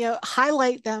them,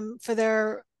 highlight them for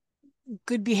their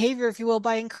good behavior, if you will,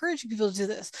 by encouraging people to do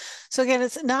this. So again,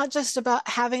 it's not just about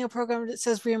having a program that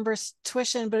says reimburse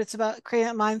tuition, but it's about creating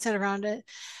that mindset around it.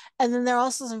 And then there are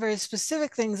also some very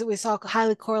specific things that we saw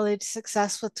highly correlated to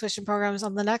success with tuition programs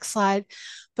on the next slide.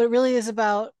 But it really is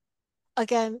about,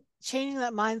 again, changing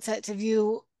that mindset to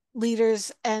view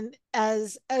leaders and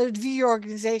view your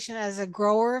organization as a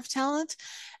grower of talent.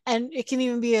 And it can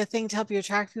even be a thing to help you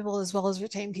attract people as well as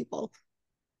retain people.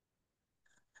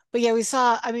 But yeah, we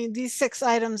saw, I mean, these 6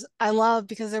 items I love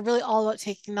because they're really all about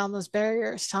taking down those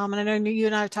barriers, Tom. And I know you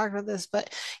and I have talked about this,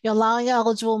 but allowing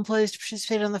eligible employees to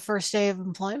participate on the first day of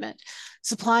employment,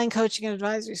 supplying coaching and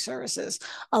advisory services,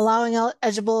 allowing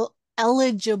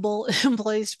eligible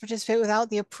employees to participate without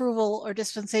the approval or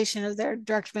dispensation of their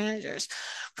direct managers,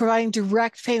 providing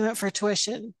direct payment for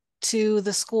tuition to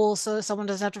the school so someone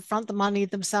doesn't have to front the money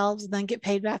themselves and then get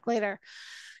paid back later,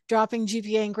 dropping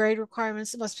GPA and grade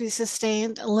requirements that must be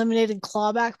sustained, eliminating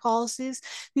clawback policies.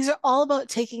 These are all about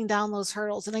taking down those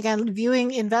hurdles. And again,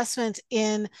 viewing investment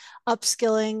in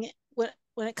upskilling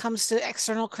when it comes to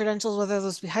external credentials, whether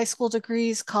those be high school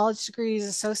degrees, college degrees,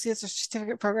 associates, or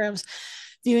certificate programs,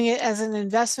 viewing it as an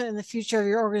investment in the future of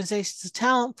your organization's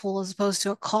talent pool as opposed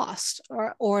to a cost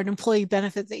or an employee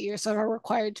benefit that you're sort of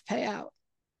required to pay out.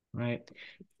 Right.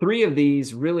 3 of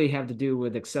these really have to do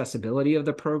with accessibility of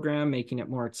the program, making it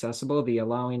more accessible, the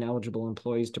allowing eligible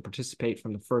employees to participate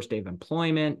from the first day of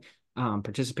employment,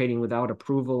 participating without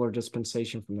approval or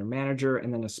dispensation from their manager.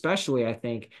 And then especially, I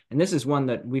think, and this is one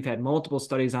that we've had multiple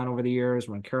studies on over the years,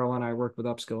 when Carol and I worked with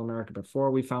Upskill America before,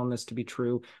 we found this to be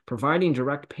true, providing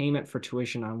direct payment for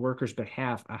tuition on workers'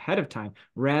 behalf ahead of time,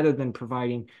 rather than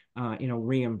providing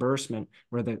reimbursement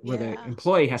where the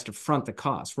employee has to front the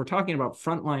cost. We're talking about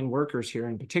frontline workers here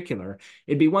in particular.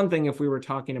 It'd be one thing if we were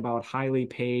talking about highly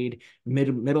paid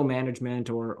middle management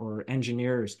or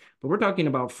engineers, but we're talking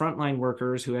about frontline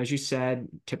workers who, as you said,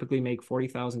 typically make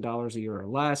 $40,000 a year or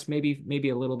less, maybe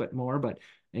a little bit more, but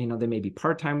they may be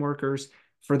part-time workers.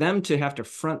 For them to have to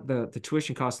front the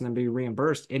tuition costs and then be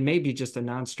reimbursed, it may be just a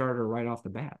non-starter right off the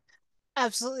bat.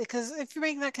 Absolutely, because if you're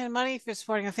making that kind of money, if you're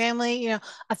supporting a family,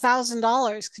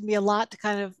 $1,000 can be a lot to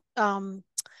kind of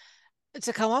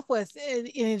to come up with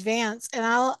in advance. And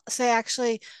I'll say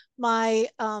actually, my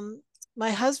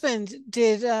husband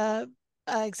did a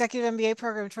executive MBA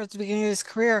program towards the beginning of his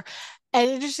career. And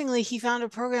interestingly, he found a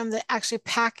program that actually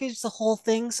packaged the whole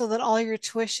thing so that all your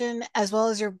tuition, as well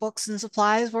as your books and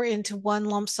supplies, were into one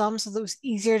lump sum, so that it was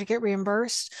easier to get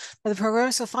reimbursed by the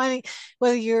program. So finding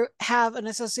whether you have an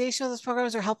association with those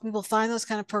programs or help people find those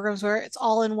kind of programs where it's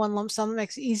all in one lump sum,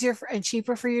 makes it easier and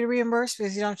cheaper for you to reimburse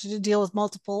because you don't have to deal with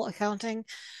multiple accounting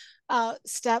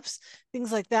steps.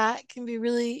 Things like that can be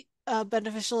really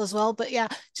beneficial as well. But yeah,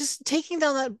 just taking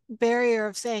down that barrier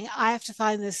of saying I have to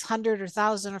find this 100 or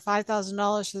 $1,000 or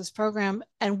 $5,000 for this program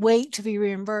and wait to be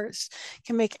reimbursed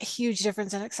can make a huge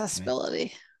difference in Right.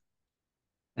 accessibility.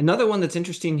 Another one that's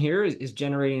interesting here is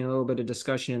generating a little bit of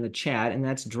discussion in the chat, and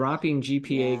that's dropping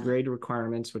GPA Yeah. grade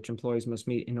requirements, which employees must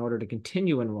meet in order to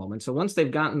continue enrollment. So once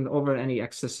they've gotten over any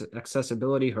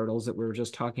accessibility hurdles that we were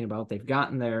just talking about, they've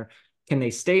gotten there. Can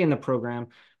they stay in the program?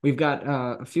 We've got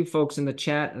a few folks in the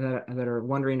chat that are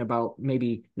wondering about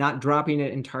maybe not dropping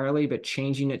it entirely, but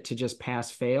changing it to just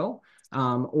pass fail.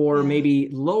 Or Yeah. maybe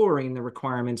lowering the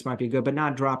requirements might be good, but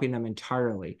not dropping them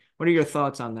entirely. What are your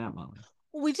thoughts on that, Mollie?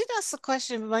 We did ask the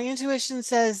question, but my intuition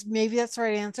says maybe that's the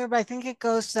right answer. But I think it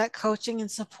goes to that coaching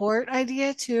and support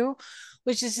idea too,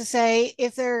 which is to say,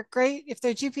 if they're great, if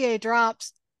their GPA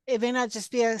drops, it may not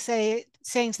just be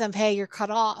saying to them, "Hey, you're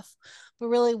cut off," but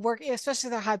really work, especially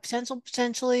if they're high potential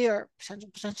potentially, to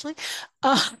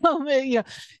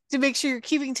make sure you're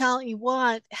keeping talent you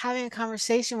want, having a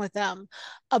conversation with them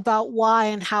about why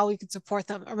and how we can support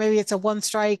them, or maybe it's a one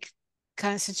strike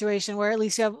kind of situation where at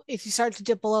least you have, if you start to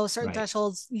dip below certain Right.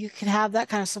 thresholds, you can have that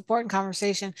kind of support and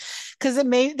conversation because there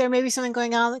may be something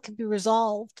going on that could be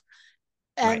resolved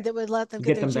and Right. that would let them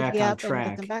get Get their them back GPA on up and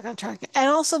get them track. back on track. And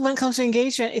also when it comes to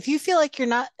engagement, if you feel like you're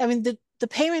not, I mean, the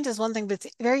payment is one thing, but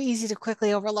it's very easy to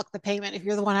quickly overlook the payment if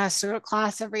you're the one who has to go to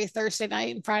class every Thursday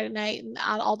night and Friday night and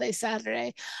all day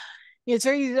Saturday. It's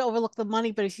very easy to overlook the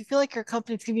money, but if you feel like your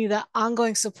company's giving you that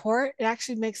ongoing support, it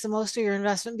actually makes the most of your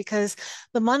investment because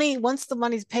the money, once the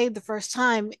money's paid the first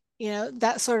time,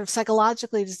 that sort of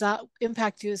psychologically does not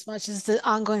impact you as much as the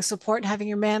ongoing support and having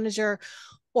your manager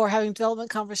or having development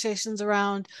conversations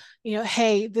around,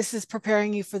 hey, this is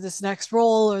preparing you for this next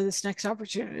role or this next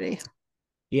opportunity.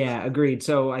 Yeah, agreed.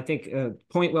 So I think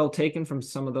point well taken from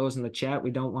some of those in the chat. We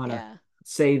don't want to Yeah.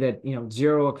 say that,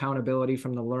 zero accountability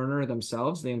from the learner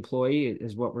themselves, the employee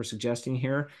is what we're suggesting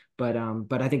here. But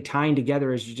I think tying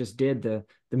together, as you just did, the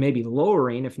maybe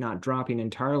lowering, if not dropping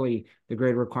entirely the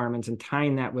grade requirements, and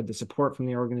tying that with the support from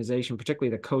the organization, particularly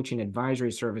the coaching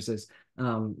advisory services,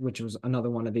 which was another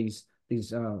one of these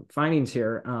findings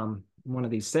here. One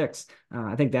of these 6.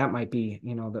 I think that might be,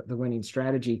 the winning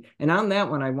strategy. And on that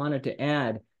one, I wanted to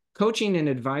add coaching and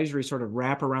advisory sort of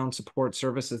wraparound support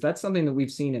services. That's something that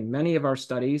we've seen in many of our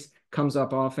studies, comes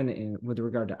up often with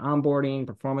regard to onboarding,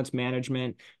 performance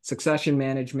management, succession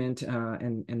management,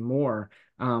 and more.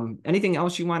 Anything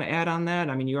else you want to add on that?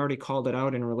 I mean, you already called it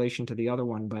out in relation to the other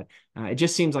one, but it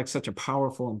just seems like such a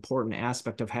powerful, important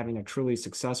aspect of having a truly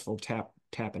successful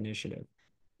TAP initiative.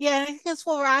 Yeah, and I think that's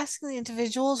what we're asking the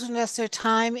individuals who invest their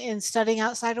time in studying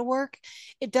outside of work.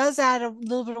 It does add a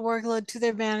little bit of workload to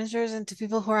their managers and to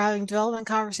people who are having development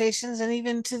conversations and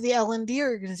even to the L&D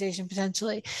organization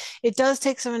potentially. It does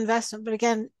take some investment, but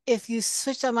again, if you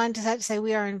switch that mindset to say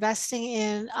we are investing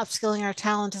in upskilling our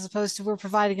talent as opposed to we're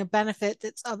providing a benefit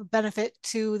that's a benefit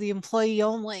to the employee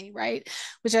only, right?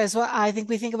 Which is what I think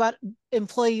we think about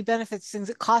employee benefits, things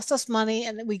that cost us money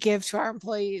and that we give to our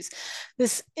employees.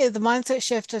 This is the mindset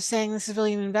shift of saying this is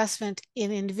really an investment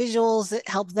in individuals that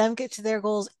help them get to their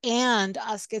goals and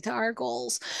us get to our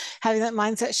goals. Having that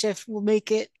mindset shift will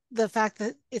make it the fact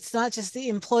that it's not just the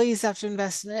employees have to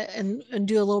invest in it and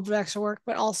do a little bit of extra work,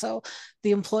 but also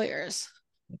the employers.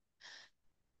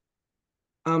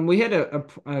 We had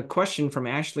a question from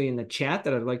Ashley in the chat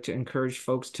that I'd like to encourage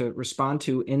folks to respond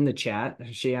to in the chat.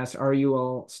 She asked, are you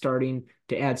all starting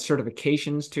to add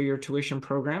certifications to your tuition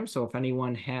program? So if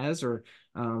anyone has or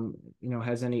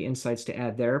has any insights to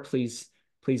add there, please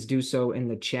do so in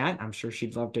the chat. I'm sure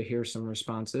she'd love to hear some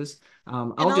responses.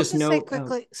 I'll just say note,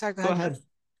 quickly, sorry, go go ahead. ahead.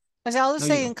 I'll just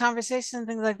No, you say in go. conversations and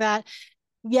things like that,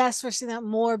 yes, we're seeing that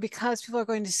more because people are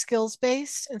going to skills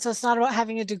based. And so it's not about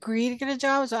having a degree to get a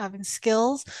job, it's about having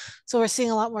skills. So we're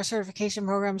seeing a lot more certification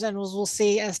programs. And we'll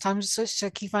see as time to switch to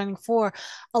Key Finding 4,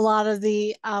 a lot of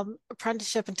the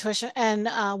apprenticeship and tuition and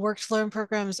work to learn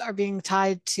programs are being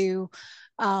tied to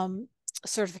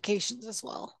certifications as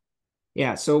well.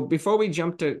 Yeah, so before we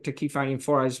jump to Key Finding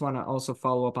 4, I just want to also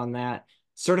follow up on that.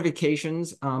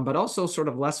 Certifications, but also sort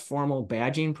of less formal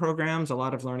badging programs. A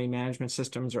lot of learning management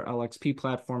systems or LXP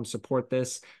platforms support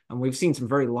this. And we've seen some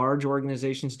very large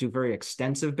organizations do very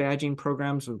extensive badging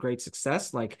programs with great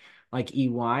success, like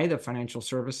EY, the financial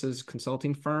services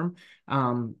consulting firm.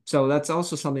 So that's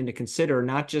also something to consider,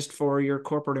 not just for your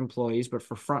corporate employees, but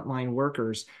for frontline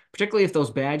workers, particularly if those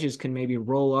badges can maybe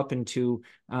roll up into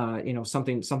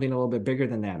something a little bit bigger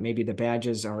than that. Maybe the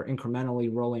badges are incrementally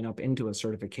rolling up into a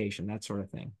certification, that sort of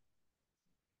thing.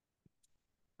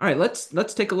 All right,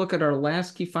 let's take a look at our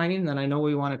last key finding. Then I know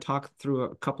we want to talk through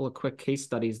a couple of quick case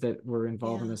studies that were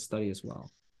involved in this study as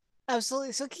well.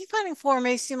 Absolutely. So Key Finding 4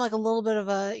 may seem like a little bit of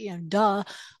a, duh,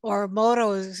 or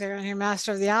motto, as we say around here,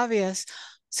 master of the obvious.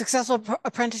 Successful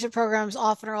apprenticeship programs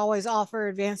often or always offer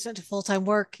advancement to full-time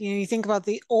work. You think about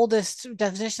the oldest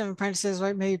definition of apprentices,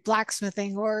 right? Maybe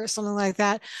blacksmithing or something like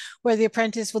that, where the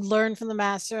apprentice would learn from the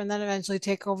master and then eventually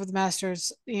take over the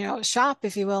master's, shop,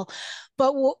 if you will.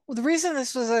 But the reason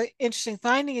this was an interesting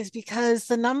finding is because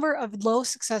the number of low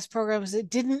success programs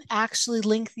that didn't actually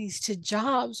link these to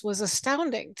jobs was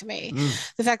astounding to me.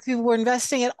 The fact that people were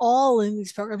investing at all in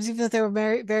these programs, even if they were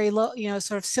very, very low,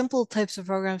 sort of simple types of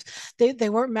programs, they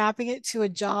weren't mapping it to a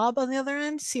job on the other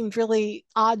end, seemed really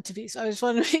odd to me. So I just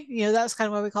wanted to, that was kind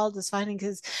of why we called this finding,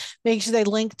 because making sure they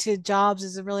link to jobs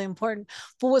is really important.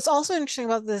 But what's also interesting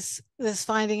about this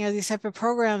finding of these type of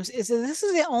programs is that this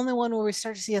is the only one where we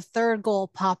start to see a third goal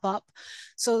pop up.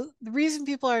 So the reason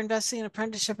people are investing in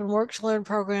apprenticeship and work to learn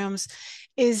programs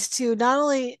is to not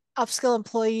only upskill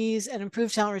employees and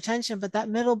improve talent retention, but that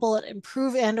middle bullet,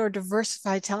 improve and or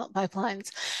diversify talent pipelines.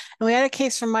 And we had a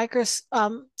case from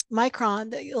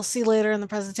Micron that you'll see later in the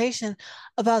presentation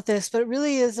about this, but it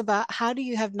really is about how do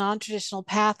you have non-traditional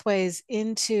pathways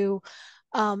into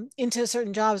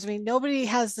certain jobs. I mean, nobody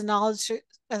has the knowledge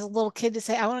as a little kid to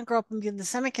say, I want to grow up and be in the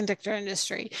semiconductor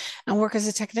industry and work as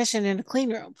a technician in a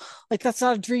clean room. Like that's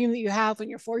not a dream that you have when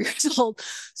you're 4 years old.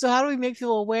 So how do we make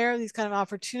people aware of these kind of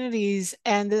opportunities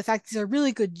and the fact these are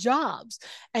really good jobs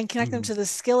and connect them to the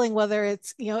skilling, whether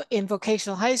it's, in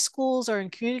vocational high schools or in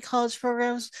community college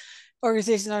programs?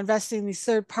 Organizations are investing in these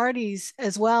third parties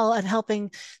as well and helping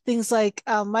things like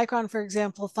Micron, for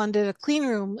example, funded a clean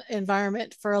room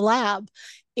environment for a lab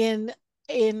in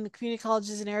community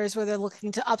colleges and areas where they're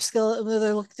looking to upskill, where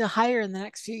they're looking to hire in the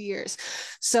next few years.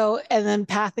 So, and then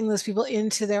pathing those people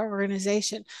into their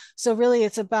organization. So really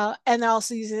it's about, and they're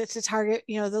also using it to target,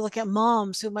 they look at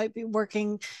moms who might be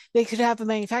working, they could have a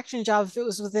manufacturing job if it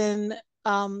was within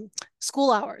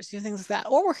school hours, things like that,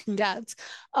 or working dads,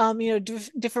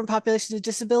 different populations of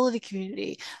disability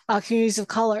community, communities of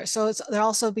color. So they're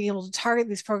also being able to target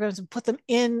these programs and put them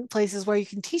in places where you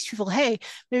can teach people, hey,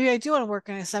 maybe I do want to work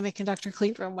in a semiconductor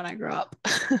clean room when I grow up.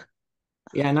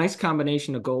 Yeah, nice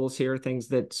combination of goals here, things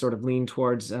that sort of lean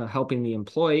towards helping the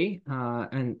employee,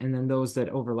 and then those that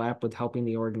overlap with helping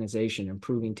the organization,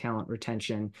 improving talent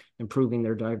retention, improving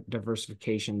their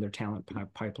diversification, their talent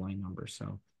pipeline numbers.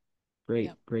 So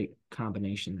great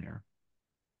combination there.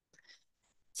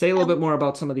 Say a little bit And more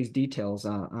about some of these details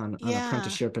on yeah,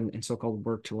 apprenticeship and so-called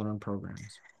work to learn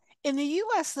programs. in the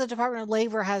US, the Department of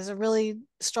Labor has a really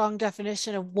strong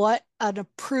definition of what an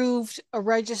approved, a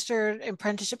registered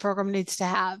apprenticeship program needs to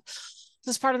have.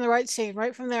 This part on the right state,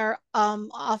 right from their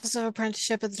Office of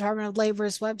Apprenticeship at the Department of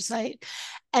Labor's website.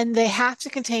 And they have to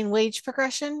contain wage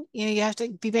progression. You know, you have to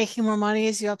be making more money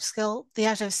as you upskill. They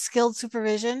have to have skilled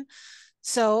supervision.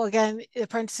 So again,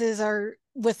 apprentices are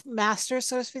with masters,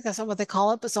 so to speak. That's not what they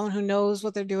call it, but someone who knows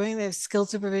what they're doing. They have skilled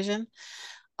supervision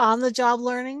on the job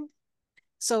learning,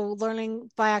 so learning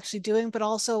by actually doing, but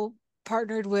also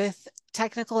partnered with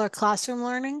technical or classroom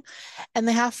learning, and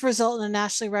they have to result in a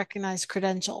nationally recognized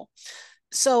credential.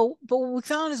 So, but what we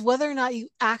found is whether or not you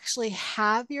actually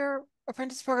have your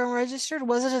apprentice program registered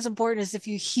wasn't as important as if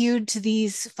you hewed to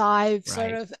these five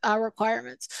sort Right. of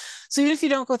requirements. So even if you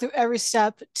don't go through every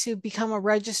step to become a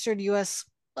registered U.S.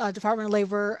 Department of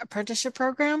Labor apprenticeship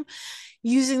program,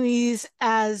 using these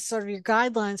as sort of your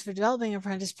guidelines for developing an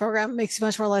apprentice program makes you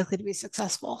much more likely to be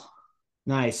successful.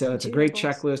 Nice. So it's a Achieve your great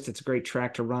goals. checklist. It's a great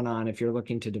track to run on if you're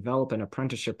looking to develop an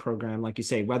apprenticeship program. Like you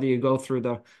say, whether you go through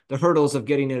the hurdles of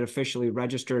getting it officially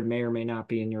registered may or may not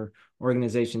be in your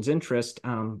organization's interest.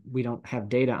 We don't have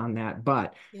data on that,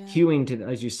 but Yeah. hewing to,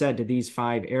 as you said, to these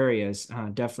five areas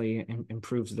definitely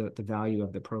improves the value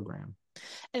of the program.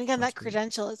 And again, That's that great.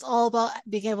 credential is all about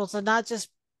being able to not just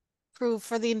prove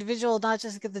for the individual, not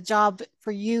just get the job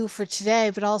for you for today,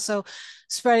 but also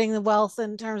spreading the wealth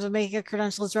in terms of making a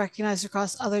credential is recognized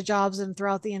across other jobs and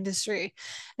throughout the industry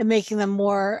and making them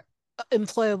more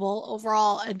employable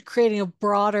overall and creating a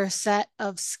broader set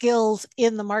of skills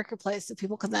in the marketplace that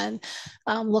people can then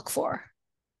look for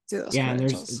through those Yeah, and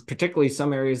there's credentials. particularly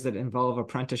some areas that involve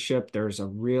apprenticeship. There's a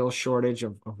real shortage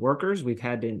of workers. We've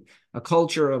had a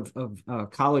culture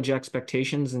of college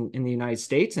expectations in the United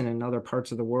States and in other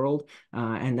parts of the world.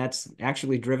 And that's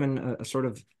actually driven a sort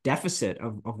of deficit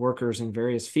of workers in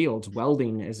various fields.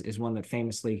 Welding is one that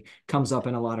famously comes up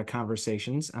in a lot of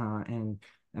conversations, and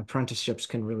apprenticeships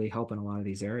can really help in a lot of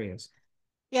these areas.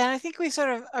 Yeah, and I think we sort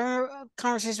of I remember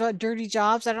conversations about dirty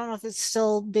jobs. I don't know if it's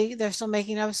still big. They're still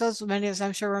making episodes, but many of us,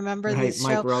 I'm sure, remember Right, these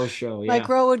Mike show. Rowe's show. Mike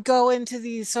Yeah. Rowe would go into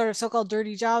these sort of so-called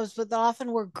dirty jobs, but they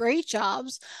often were great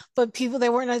jobs. But people they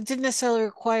weren't didn't necessarily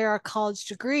require a college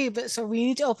degree. But so we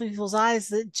need to open people's eyes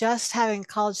that just having a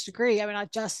college degree, I mean,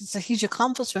 not just it's a huge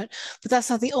accomplishment, but that's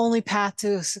not the only path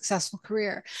to a successful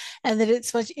career. And that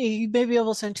it's much you may be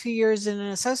able to spend 2 years in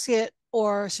an associate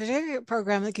or certificate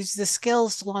program that gives you the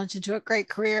skills to launch into a great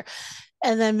career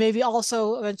and then maybe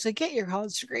also eventually get your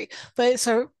college degree. But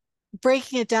so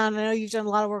breaking it down, I know you've done a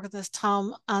lot of work with this,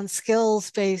 Tom, on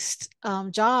skills based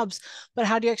jobs, but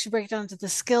how do you actually break it down to the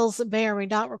skills that may or may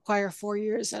not require 4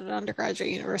 years at an undergraduate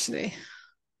university?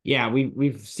 Yeah,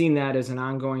 we've seen that as an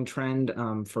ongoing trend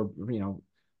for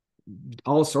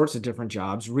all sorts of different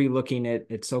jobs, relooking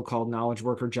at so-called knowledge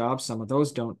worker jobs. Some of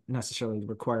those don't necessarily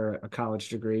require a college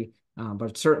degree,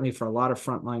 but certainly for a lot of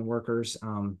frontline workers,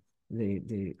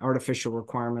 the artificial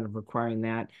requirement of requiring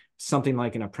that something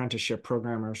like an apprenticeship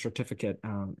program or a certificate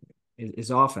is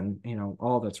often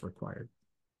all that's required.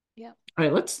 Yeah. All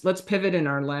right, let's pivot in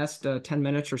our last 10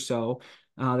 minutes or so.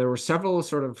 There were several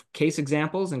sort of case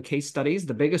examples and case studies.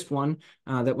 The biggest one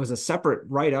that was a separate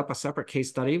write-up, a separate case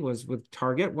study was with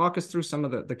Target. Walk us through some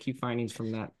of the key findings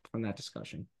from that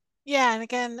discussion. Yeah, and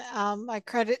again, I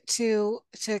credit to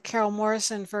Carol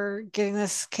Morrison for getting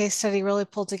this case study really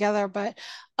pulled together. But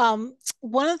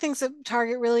one of the things that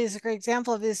Target really is a great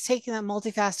example of is taking that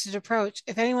multifaceted approach.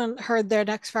 If anyone heard their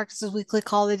Next Practices Weekly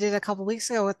call they did a couple weeks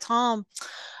ago with Tom,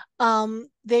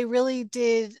 they really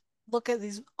did look at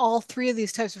these all three of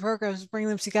these types of programs, bring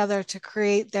them together to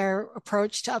create their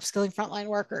approach to upskilling frontline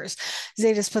workers.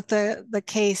 They just put the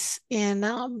case in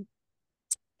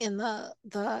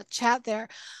the chat there.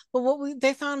 But what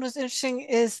they found was interesting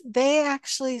is they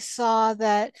actually saw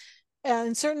that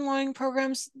in certain learning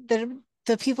programs that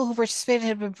the people who participated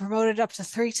had been promoted up to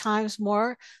 3 times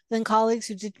more than colleagues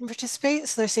who didn't participate.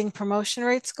 So they're seeing promotion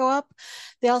rates go up.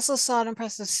 They also saw an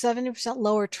impressive 70%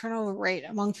 lower turnover rate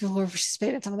among people who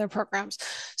participated in some of their programs.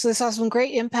 So they saw some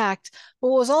great impact. But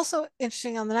what was also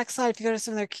interesting on the next slide, if you go to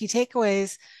some of their key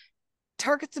takeaways,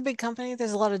 Target's a big company.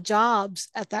 There's a lot of jobs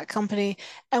at that company,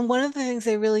 and one of the things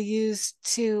they really used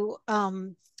to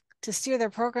steer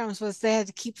their programs was they had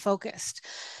to keep focused.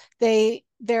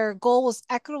 Their goal was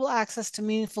equitable access to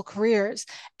meaningful careers,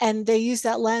 and they used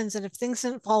that lens. And if things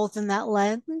didn't fall within that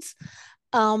lens,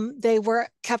 they were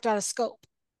kept out of scope.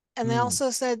 And they Mm. also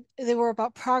said they were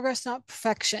about progress, not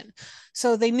perfection.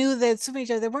 So they knew that so many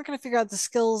jobs, they weren't going to figure out the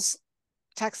skills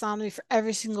taxonomy for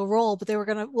every single role, but they were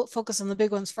going to focus on the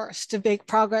big ones first to make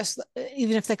progress,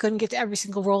 even if they couldn't get to every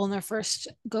single role in their first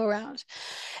go around.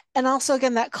 And also,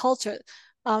 again, that culture,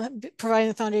 providing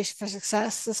the foundation for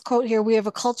success. This quote here: "We have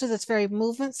a culture that's very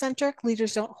movement centric.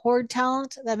 Leaders don't hoard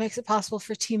talent. That makes it possible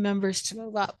for team members to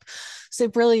move up." So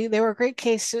they were a great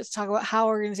case to talk about how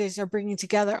organizations are bringing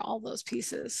together all those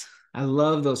pieces. I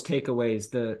love those takeaways.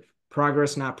 The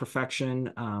progress, not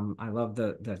perfection. I love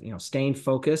the staying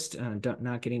focused,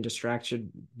 not getting distracted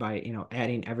by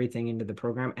adding everything into the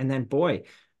program. And then, boy,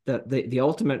 the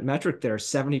ultimate metric there,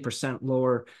 70%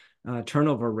 lower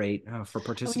turnover rate for And when you think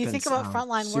participants. about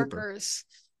frontline Super. workers,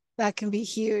 that can be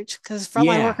huge because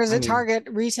frontline Yeah, workers I at mean, Target,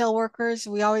 retail workers,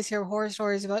 we always hear horror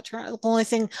stories about turnover. The only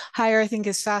thing higher, I think,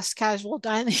 is fast casual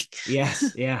dining.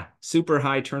 yes, yeah, super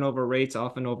high turnover rates,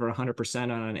 often over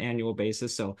 100% on an annual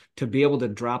basis. So to be able to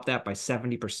drop that by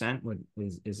 70%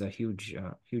 is a huge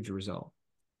result.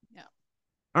 Yeah.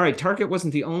 All right, Target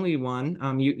wasn't the only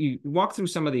one. You walk through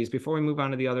some of these before we move on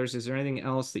to the others. Is there anything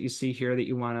else that you see here that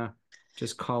you want to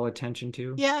just call attention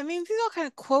to? Yeah, I mean, these are all kind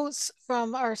of quotes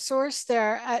from our source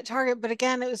there at Target, but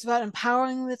again, it was about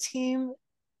empowering the team.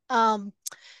 Um,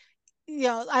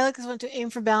 I like this one to aim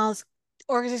for balance.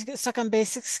 Organizations get stuck on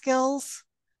basic skills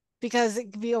because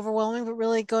it can be overwhelming, but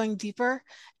really going deeper.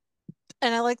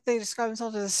 And I like they describe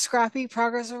themselves as a scrappy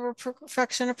progress over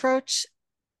perfection approach.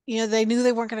 They knew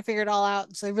they weren't going to figure it all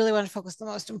out. So they really wanted to focus on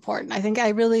the most important. I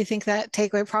really think that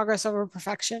takeaway progress over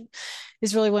perfection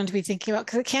is really one to be thinking about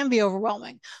because it can be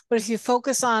overwhelming. But if you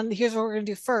focus on here's what we're going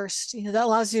to do first, that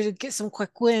allows you to get some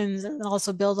quick wins and then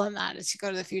also build on that as you go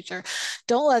to the future.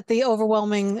 Don't let the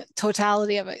overwhelming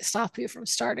totality of it stop you from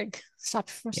starting. Stop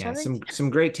you from Yeah, starting. some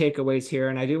great takeaways here.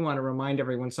 And I do want to remind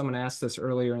everyone, someone asked this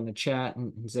earlier in the chat,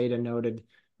 and Zeta noted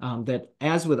that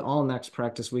as with all Next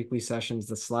Practice weekly sessions,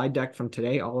 the slide deck from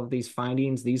today, all of these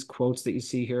findings, these quotes that you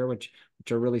see here, which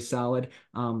are really solid,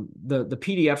 the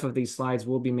PDF of these slides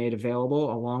will be made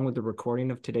available along with the recording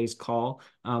of today's call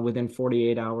within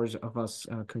 48 hours of us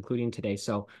concluding today.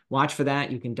 So watch for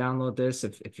that. You can download this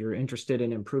if you're interested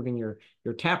in improving your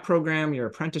TAP program, your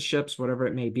apprenticeships, whatever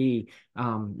it may be.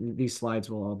 These slides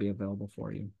will all be available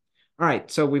for you. All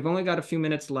right, so we've only got a few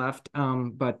minutes left,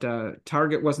 but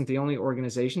Target wasn't the only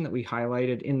organization that we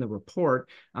highlighted in the report.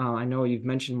 I know you've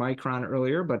mentioned Micron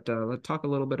earlier, but let's talk a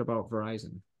little bit about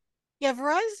Verizon. Yeah,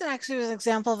 Verizon actually was an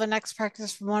example of a next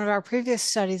practice from one of our previous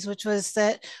studies, which was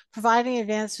that providing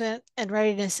advancement and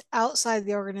readiness outside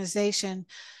the organization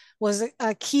was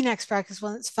a key next practice,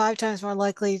 one that's 5 times more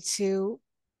likely to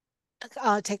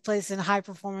take place in high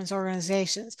performance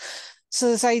organizations. So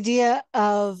this idea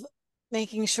of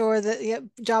making sure that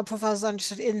job profiles are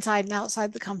understood inside and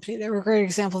outside the company, they were a great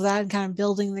example of that and kind of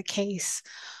building the case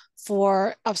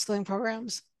for upskilling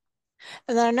programs.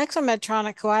 And then our next one,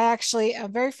 Medtronic, who I actually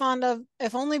am very fond of,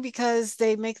 if only because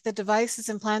they make the device that's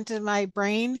implanted in my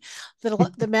brain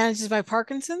that manages my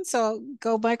Parkinson's. So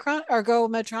go Micron or go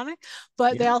Medtronic.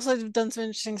 But they Yeah. also have done some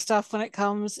interesting stuff when it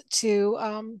comes to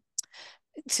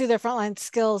their frontline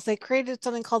skills. They created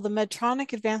something called the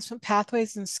Medtronic Advancement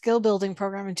Pathways and Skill Building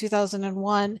Program in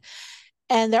 2001.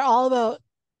 And they're all about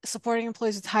supporting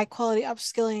employees with high quality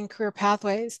upskilling and career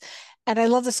pathways. And I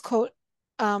love this quote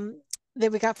that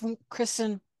we got from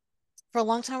Kristen. For a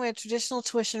long time, we had traditional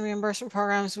tuition reimbursement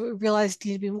programs. We realized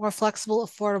needed to be a more flexible,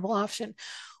 affordable option.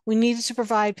 We needed to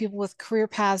provide people with career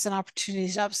paths and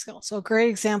opportunities to upskill. So a great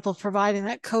example of providing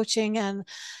that coaching and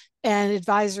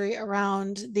advisory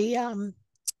around the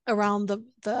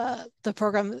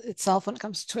program itself when it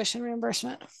comes to tuition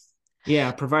reimbursement.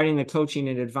 Yeah, providing the coaching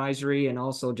and advisory, and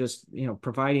also just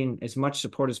providing as much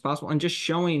support as possible, and just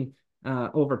showing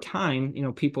over time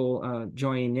people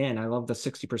joining in. I love the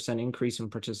 60% increase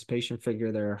in participation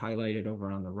figure there highlighted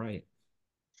over on the right.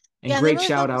 And Yeah, and they great really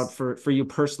shout out focus. for you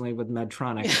personally with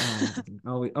Medtronic.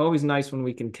 Always nice when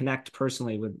we can connect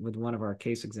personally with one of our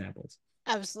case examples.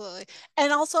 Absolutely.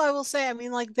 And also I will say, I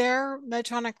mean, like their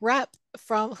Medtronic rep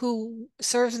from who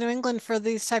serves New England for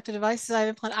these type of devices I've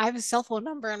implanted, I have a cell phone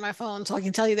number in my phone, so I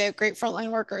can tell you they have great frontline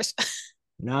workers.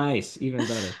 Nice, even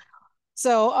better.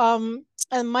 So,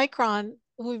 and Micron,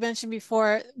 who we mentioned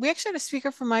before, we actually had a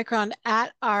speaker from Micron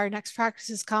at our Next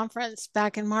Practices conference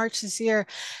back in March this year.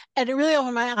 And it really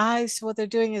opened my eyes to what they're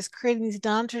doing is creating these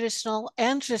non-traditional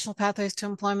and traditional pathways to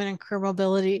employment and career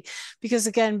mobility. Because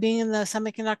again, being in the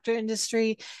semiconductor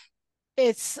industry,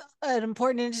 it's an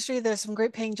important industry. There's some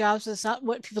great paying jobs, but it's not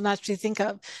what people naturally think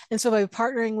of. And so by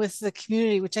partnering with the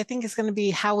community, which I think is going to be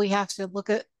how we have to look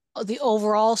at the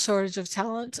overall shortage of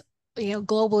talent,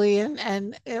 globally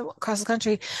and across the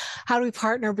country, how do we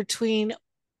partner between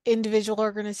individual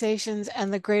organizations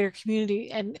and the greater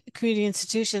community and community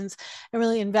institutions and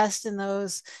really invest in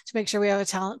those to make sure we have a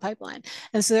talent pipeline.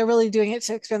 And so they're really doing it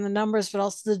to expand the numbers, but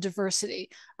also the diversity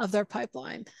of their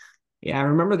pipeline. Yeah, I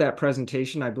remember that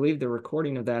presentation. I believe the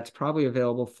recording of that's probably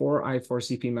available for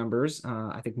I4CP members.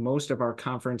 I think most of our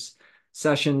conference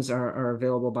sessions are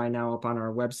available by now up on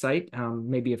our website,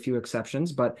 maybe a few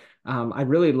exceptions, but I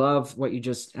really love what you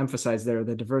just emphasized there,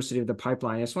 the diversity of the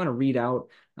pipeline. I just want to read out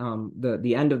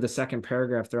the end of the second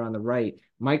paragraph there on the right.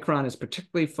 Micron is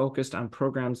particularly focused on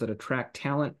programs that attract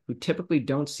talent who typically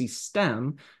don't see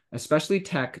STEM, especially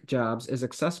tech jobs, as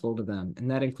accessible to them. And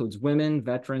that includes women,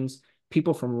 veterans,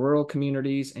 people from rural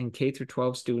communities, and K through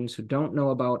 12 students who don't know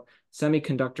about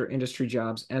semiconductor industry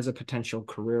jobs as a potential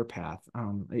career path.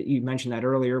 You mentioned that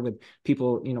earlier with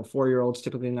people, 4-year-olds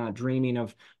typically not dreaming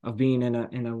of being in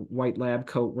a white lab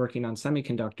coat working on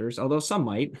semiconductors, although some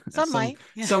might, Some might,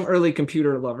 yeah. some early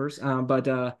computer lovers.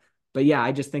 But yeah,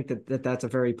 I just think that's a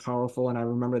very powerful, and I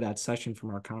remember that session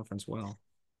from our conference well.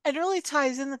 It really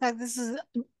ties in the fact this is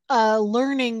a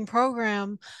learning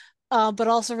program, but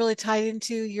also really tied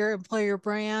into your employer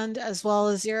brand as well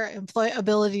as your employee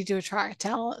ability to attract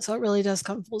talent. So it really does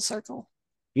come full circle.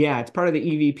 Yeah, it's part of the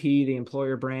EVP, the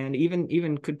employer brand,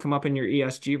 even could come up in your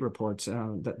ESG reports,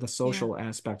 the Yeah. social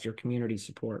aspect, your community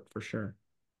support for sure.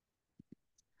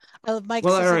 Mike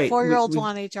Well, all says that right. 4-year-olds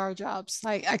want HR jobs.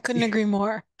 I couldn't agree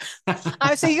more.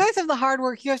 I would say you guys have the hard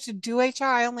work. You have to do HR.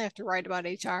 I only have to write about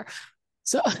HR.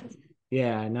 So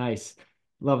Yeah, nice.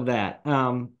 Love that.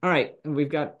 All right, we've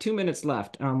got 2 minutes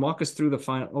left. Walk us through the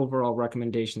final overall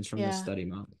recommendations from this yeah. study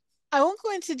model. I won't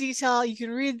go into detail. You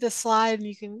can read the slide and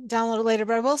you can download it later,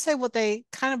 but I will say what they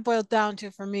kind of boiled down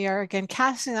to for me are again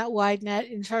casting that wide net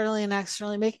internally and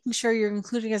externally, making sure you're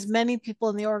including as many people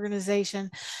in the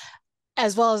organization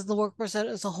as well as the workforce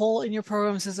as a whole in your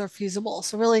programs as are feasible.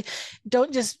 So really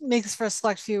don't just make this for a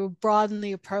select few, broaden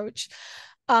the approach.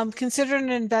 Consider an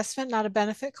investment, not a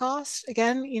benefit cost.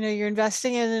 Again, you're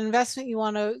investing in an investment you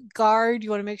want to guard. You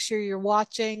want to make sure you're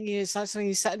watching. It's not something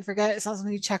you set and forget. It's not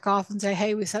something you check off and say,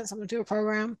 hey, we sent someone to a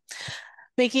program.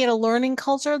 Making it a learning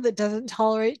culture that doesn't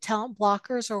tolerate talent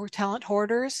blockers or talent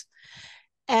hoarders.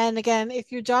 And again, if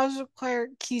your jobs require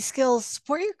key skills,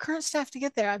 support your current staff to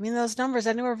get there. I mean, those numbers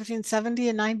anywhere between 70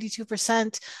 and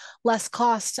 92% less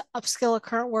cost to upskill a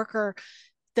current worker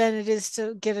than it is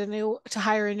to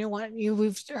hire a new one.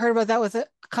 We've heard about that with a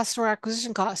customer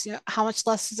acquisition cost. How much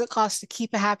less does it cost to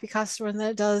keep a happy customer than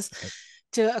it does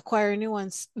to acquire new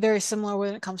ones? Very similar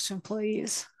when it comes to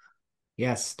employees.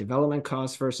 Yes, development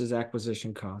costs versus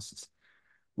acquisition costs.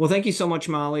 Well, thank you so much,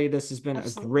 Molly. This has been a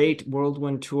Absolutely. great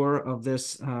whirlwind tour of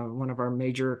this, one of our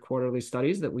major quarterly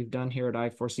studies that we've done here at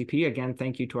I4CP. Again,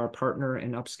 thank you to our partner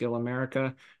in Upskill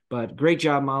America. But great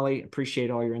job, Molly.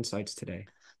 Appreciate all your insights today.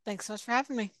 Thanks so much for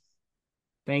having me.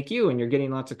 Thank you. And you're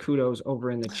getting lots of kudos over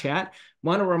in the chat.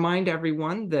 Want to remind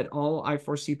everyone that all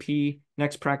I4CP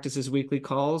Next Practices weekly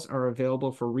calls are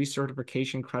available for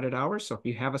recertification credit hours. So if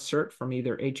you have a cert from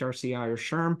either HRCI or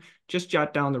SHRM, just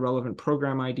jot down the relevant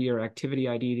program ID or activity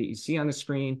ID that you see on the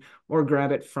screen, or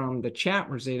grab it from the chat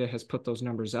where Zeta has put those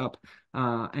numbers up.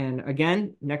 And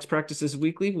again, Next Practices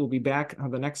weekly will be back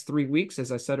the next 3 weeks.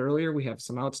 As I said earlier, we have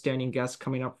some outstanding guests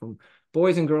coming up from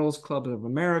Boys and Girls Club of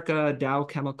America, Dow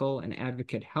Chemical, and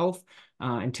Advocate Health.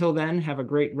 Until then, have a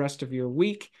great rest of your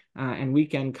week and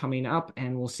weekend coming up,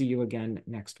 and we'll see you again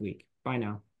next week. Bye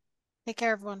now. Take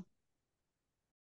care, everyone.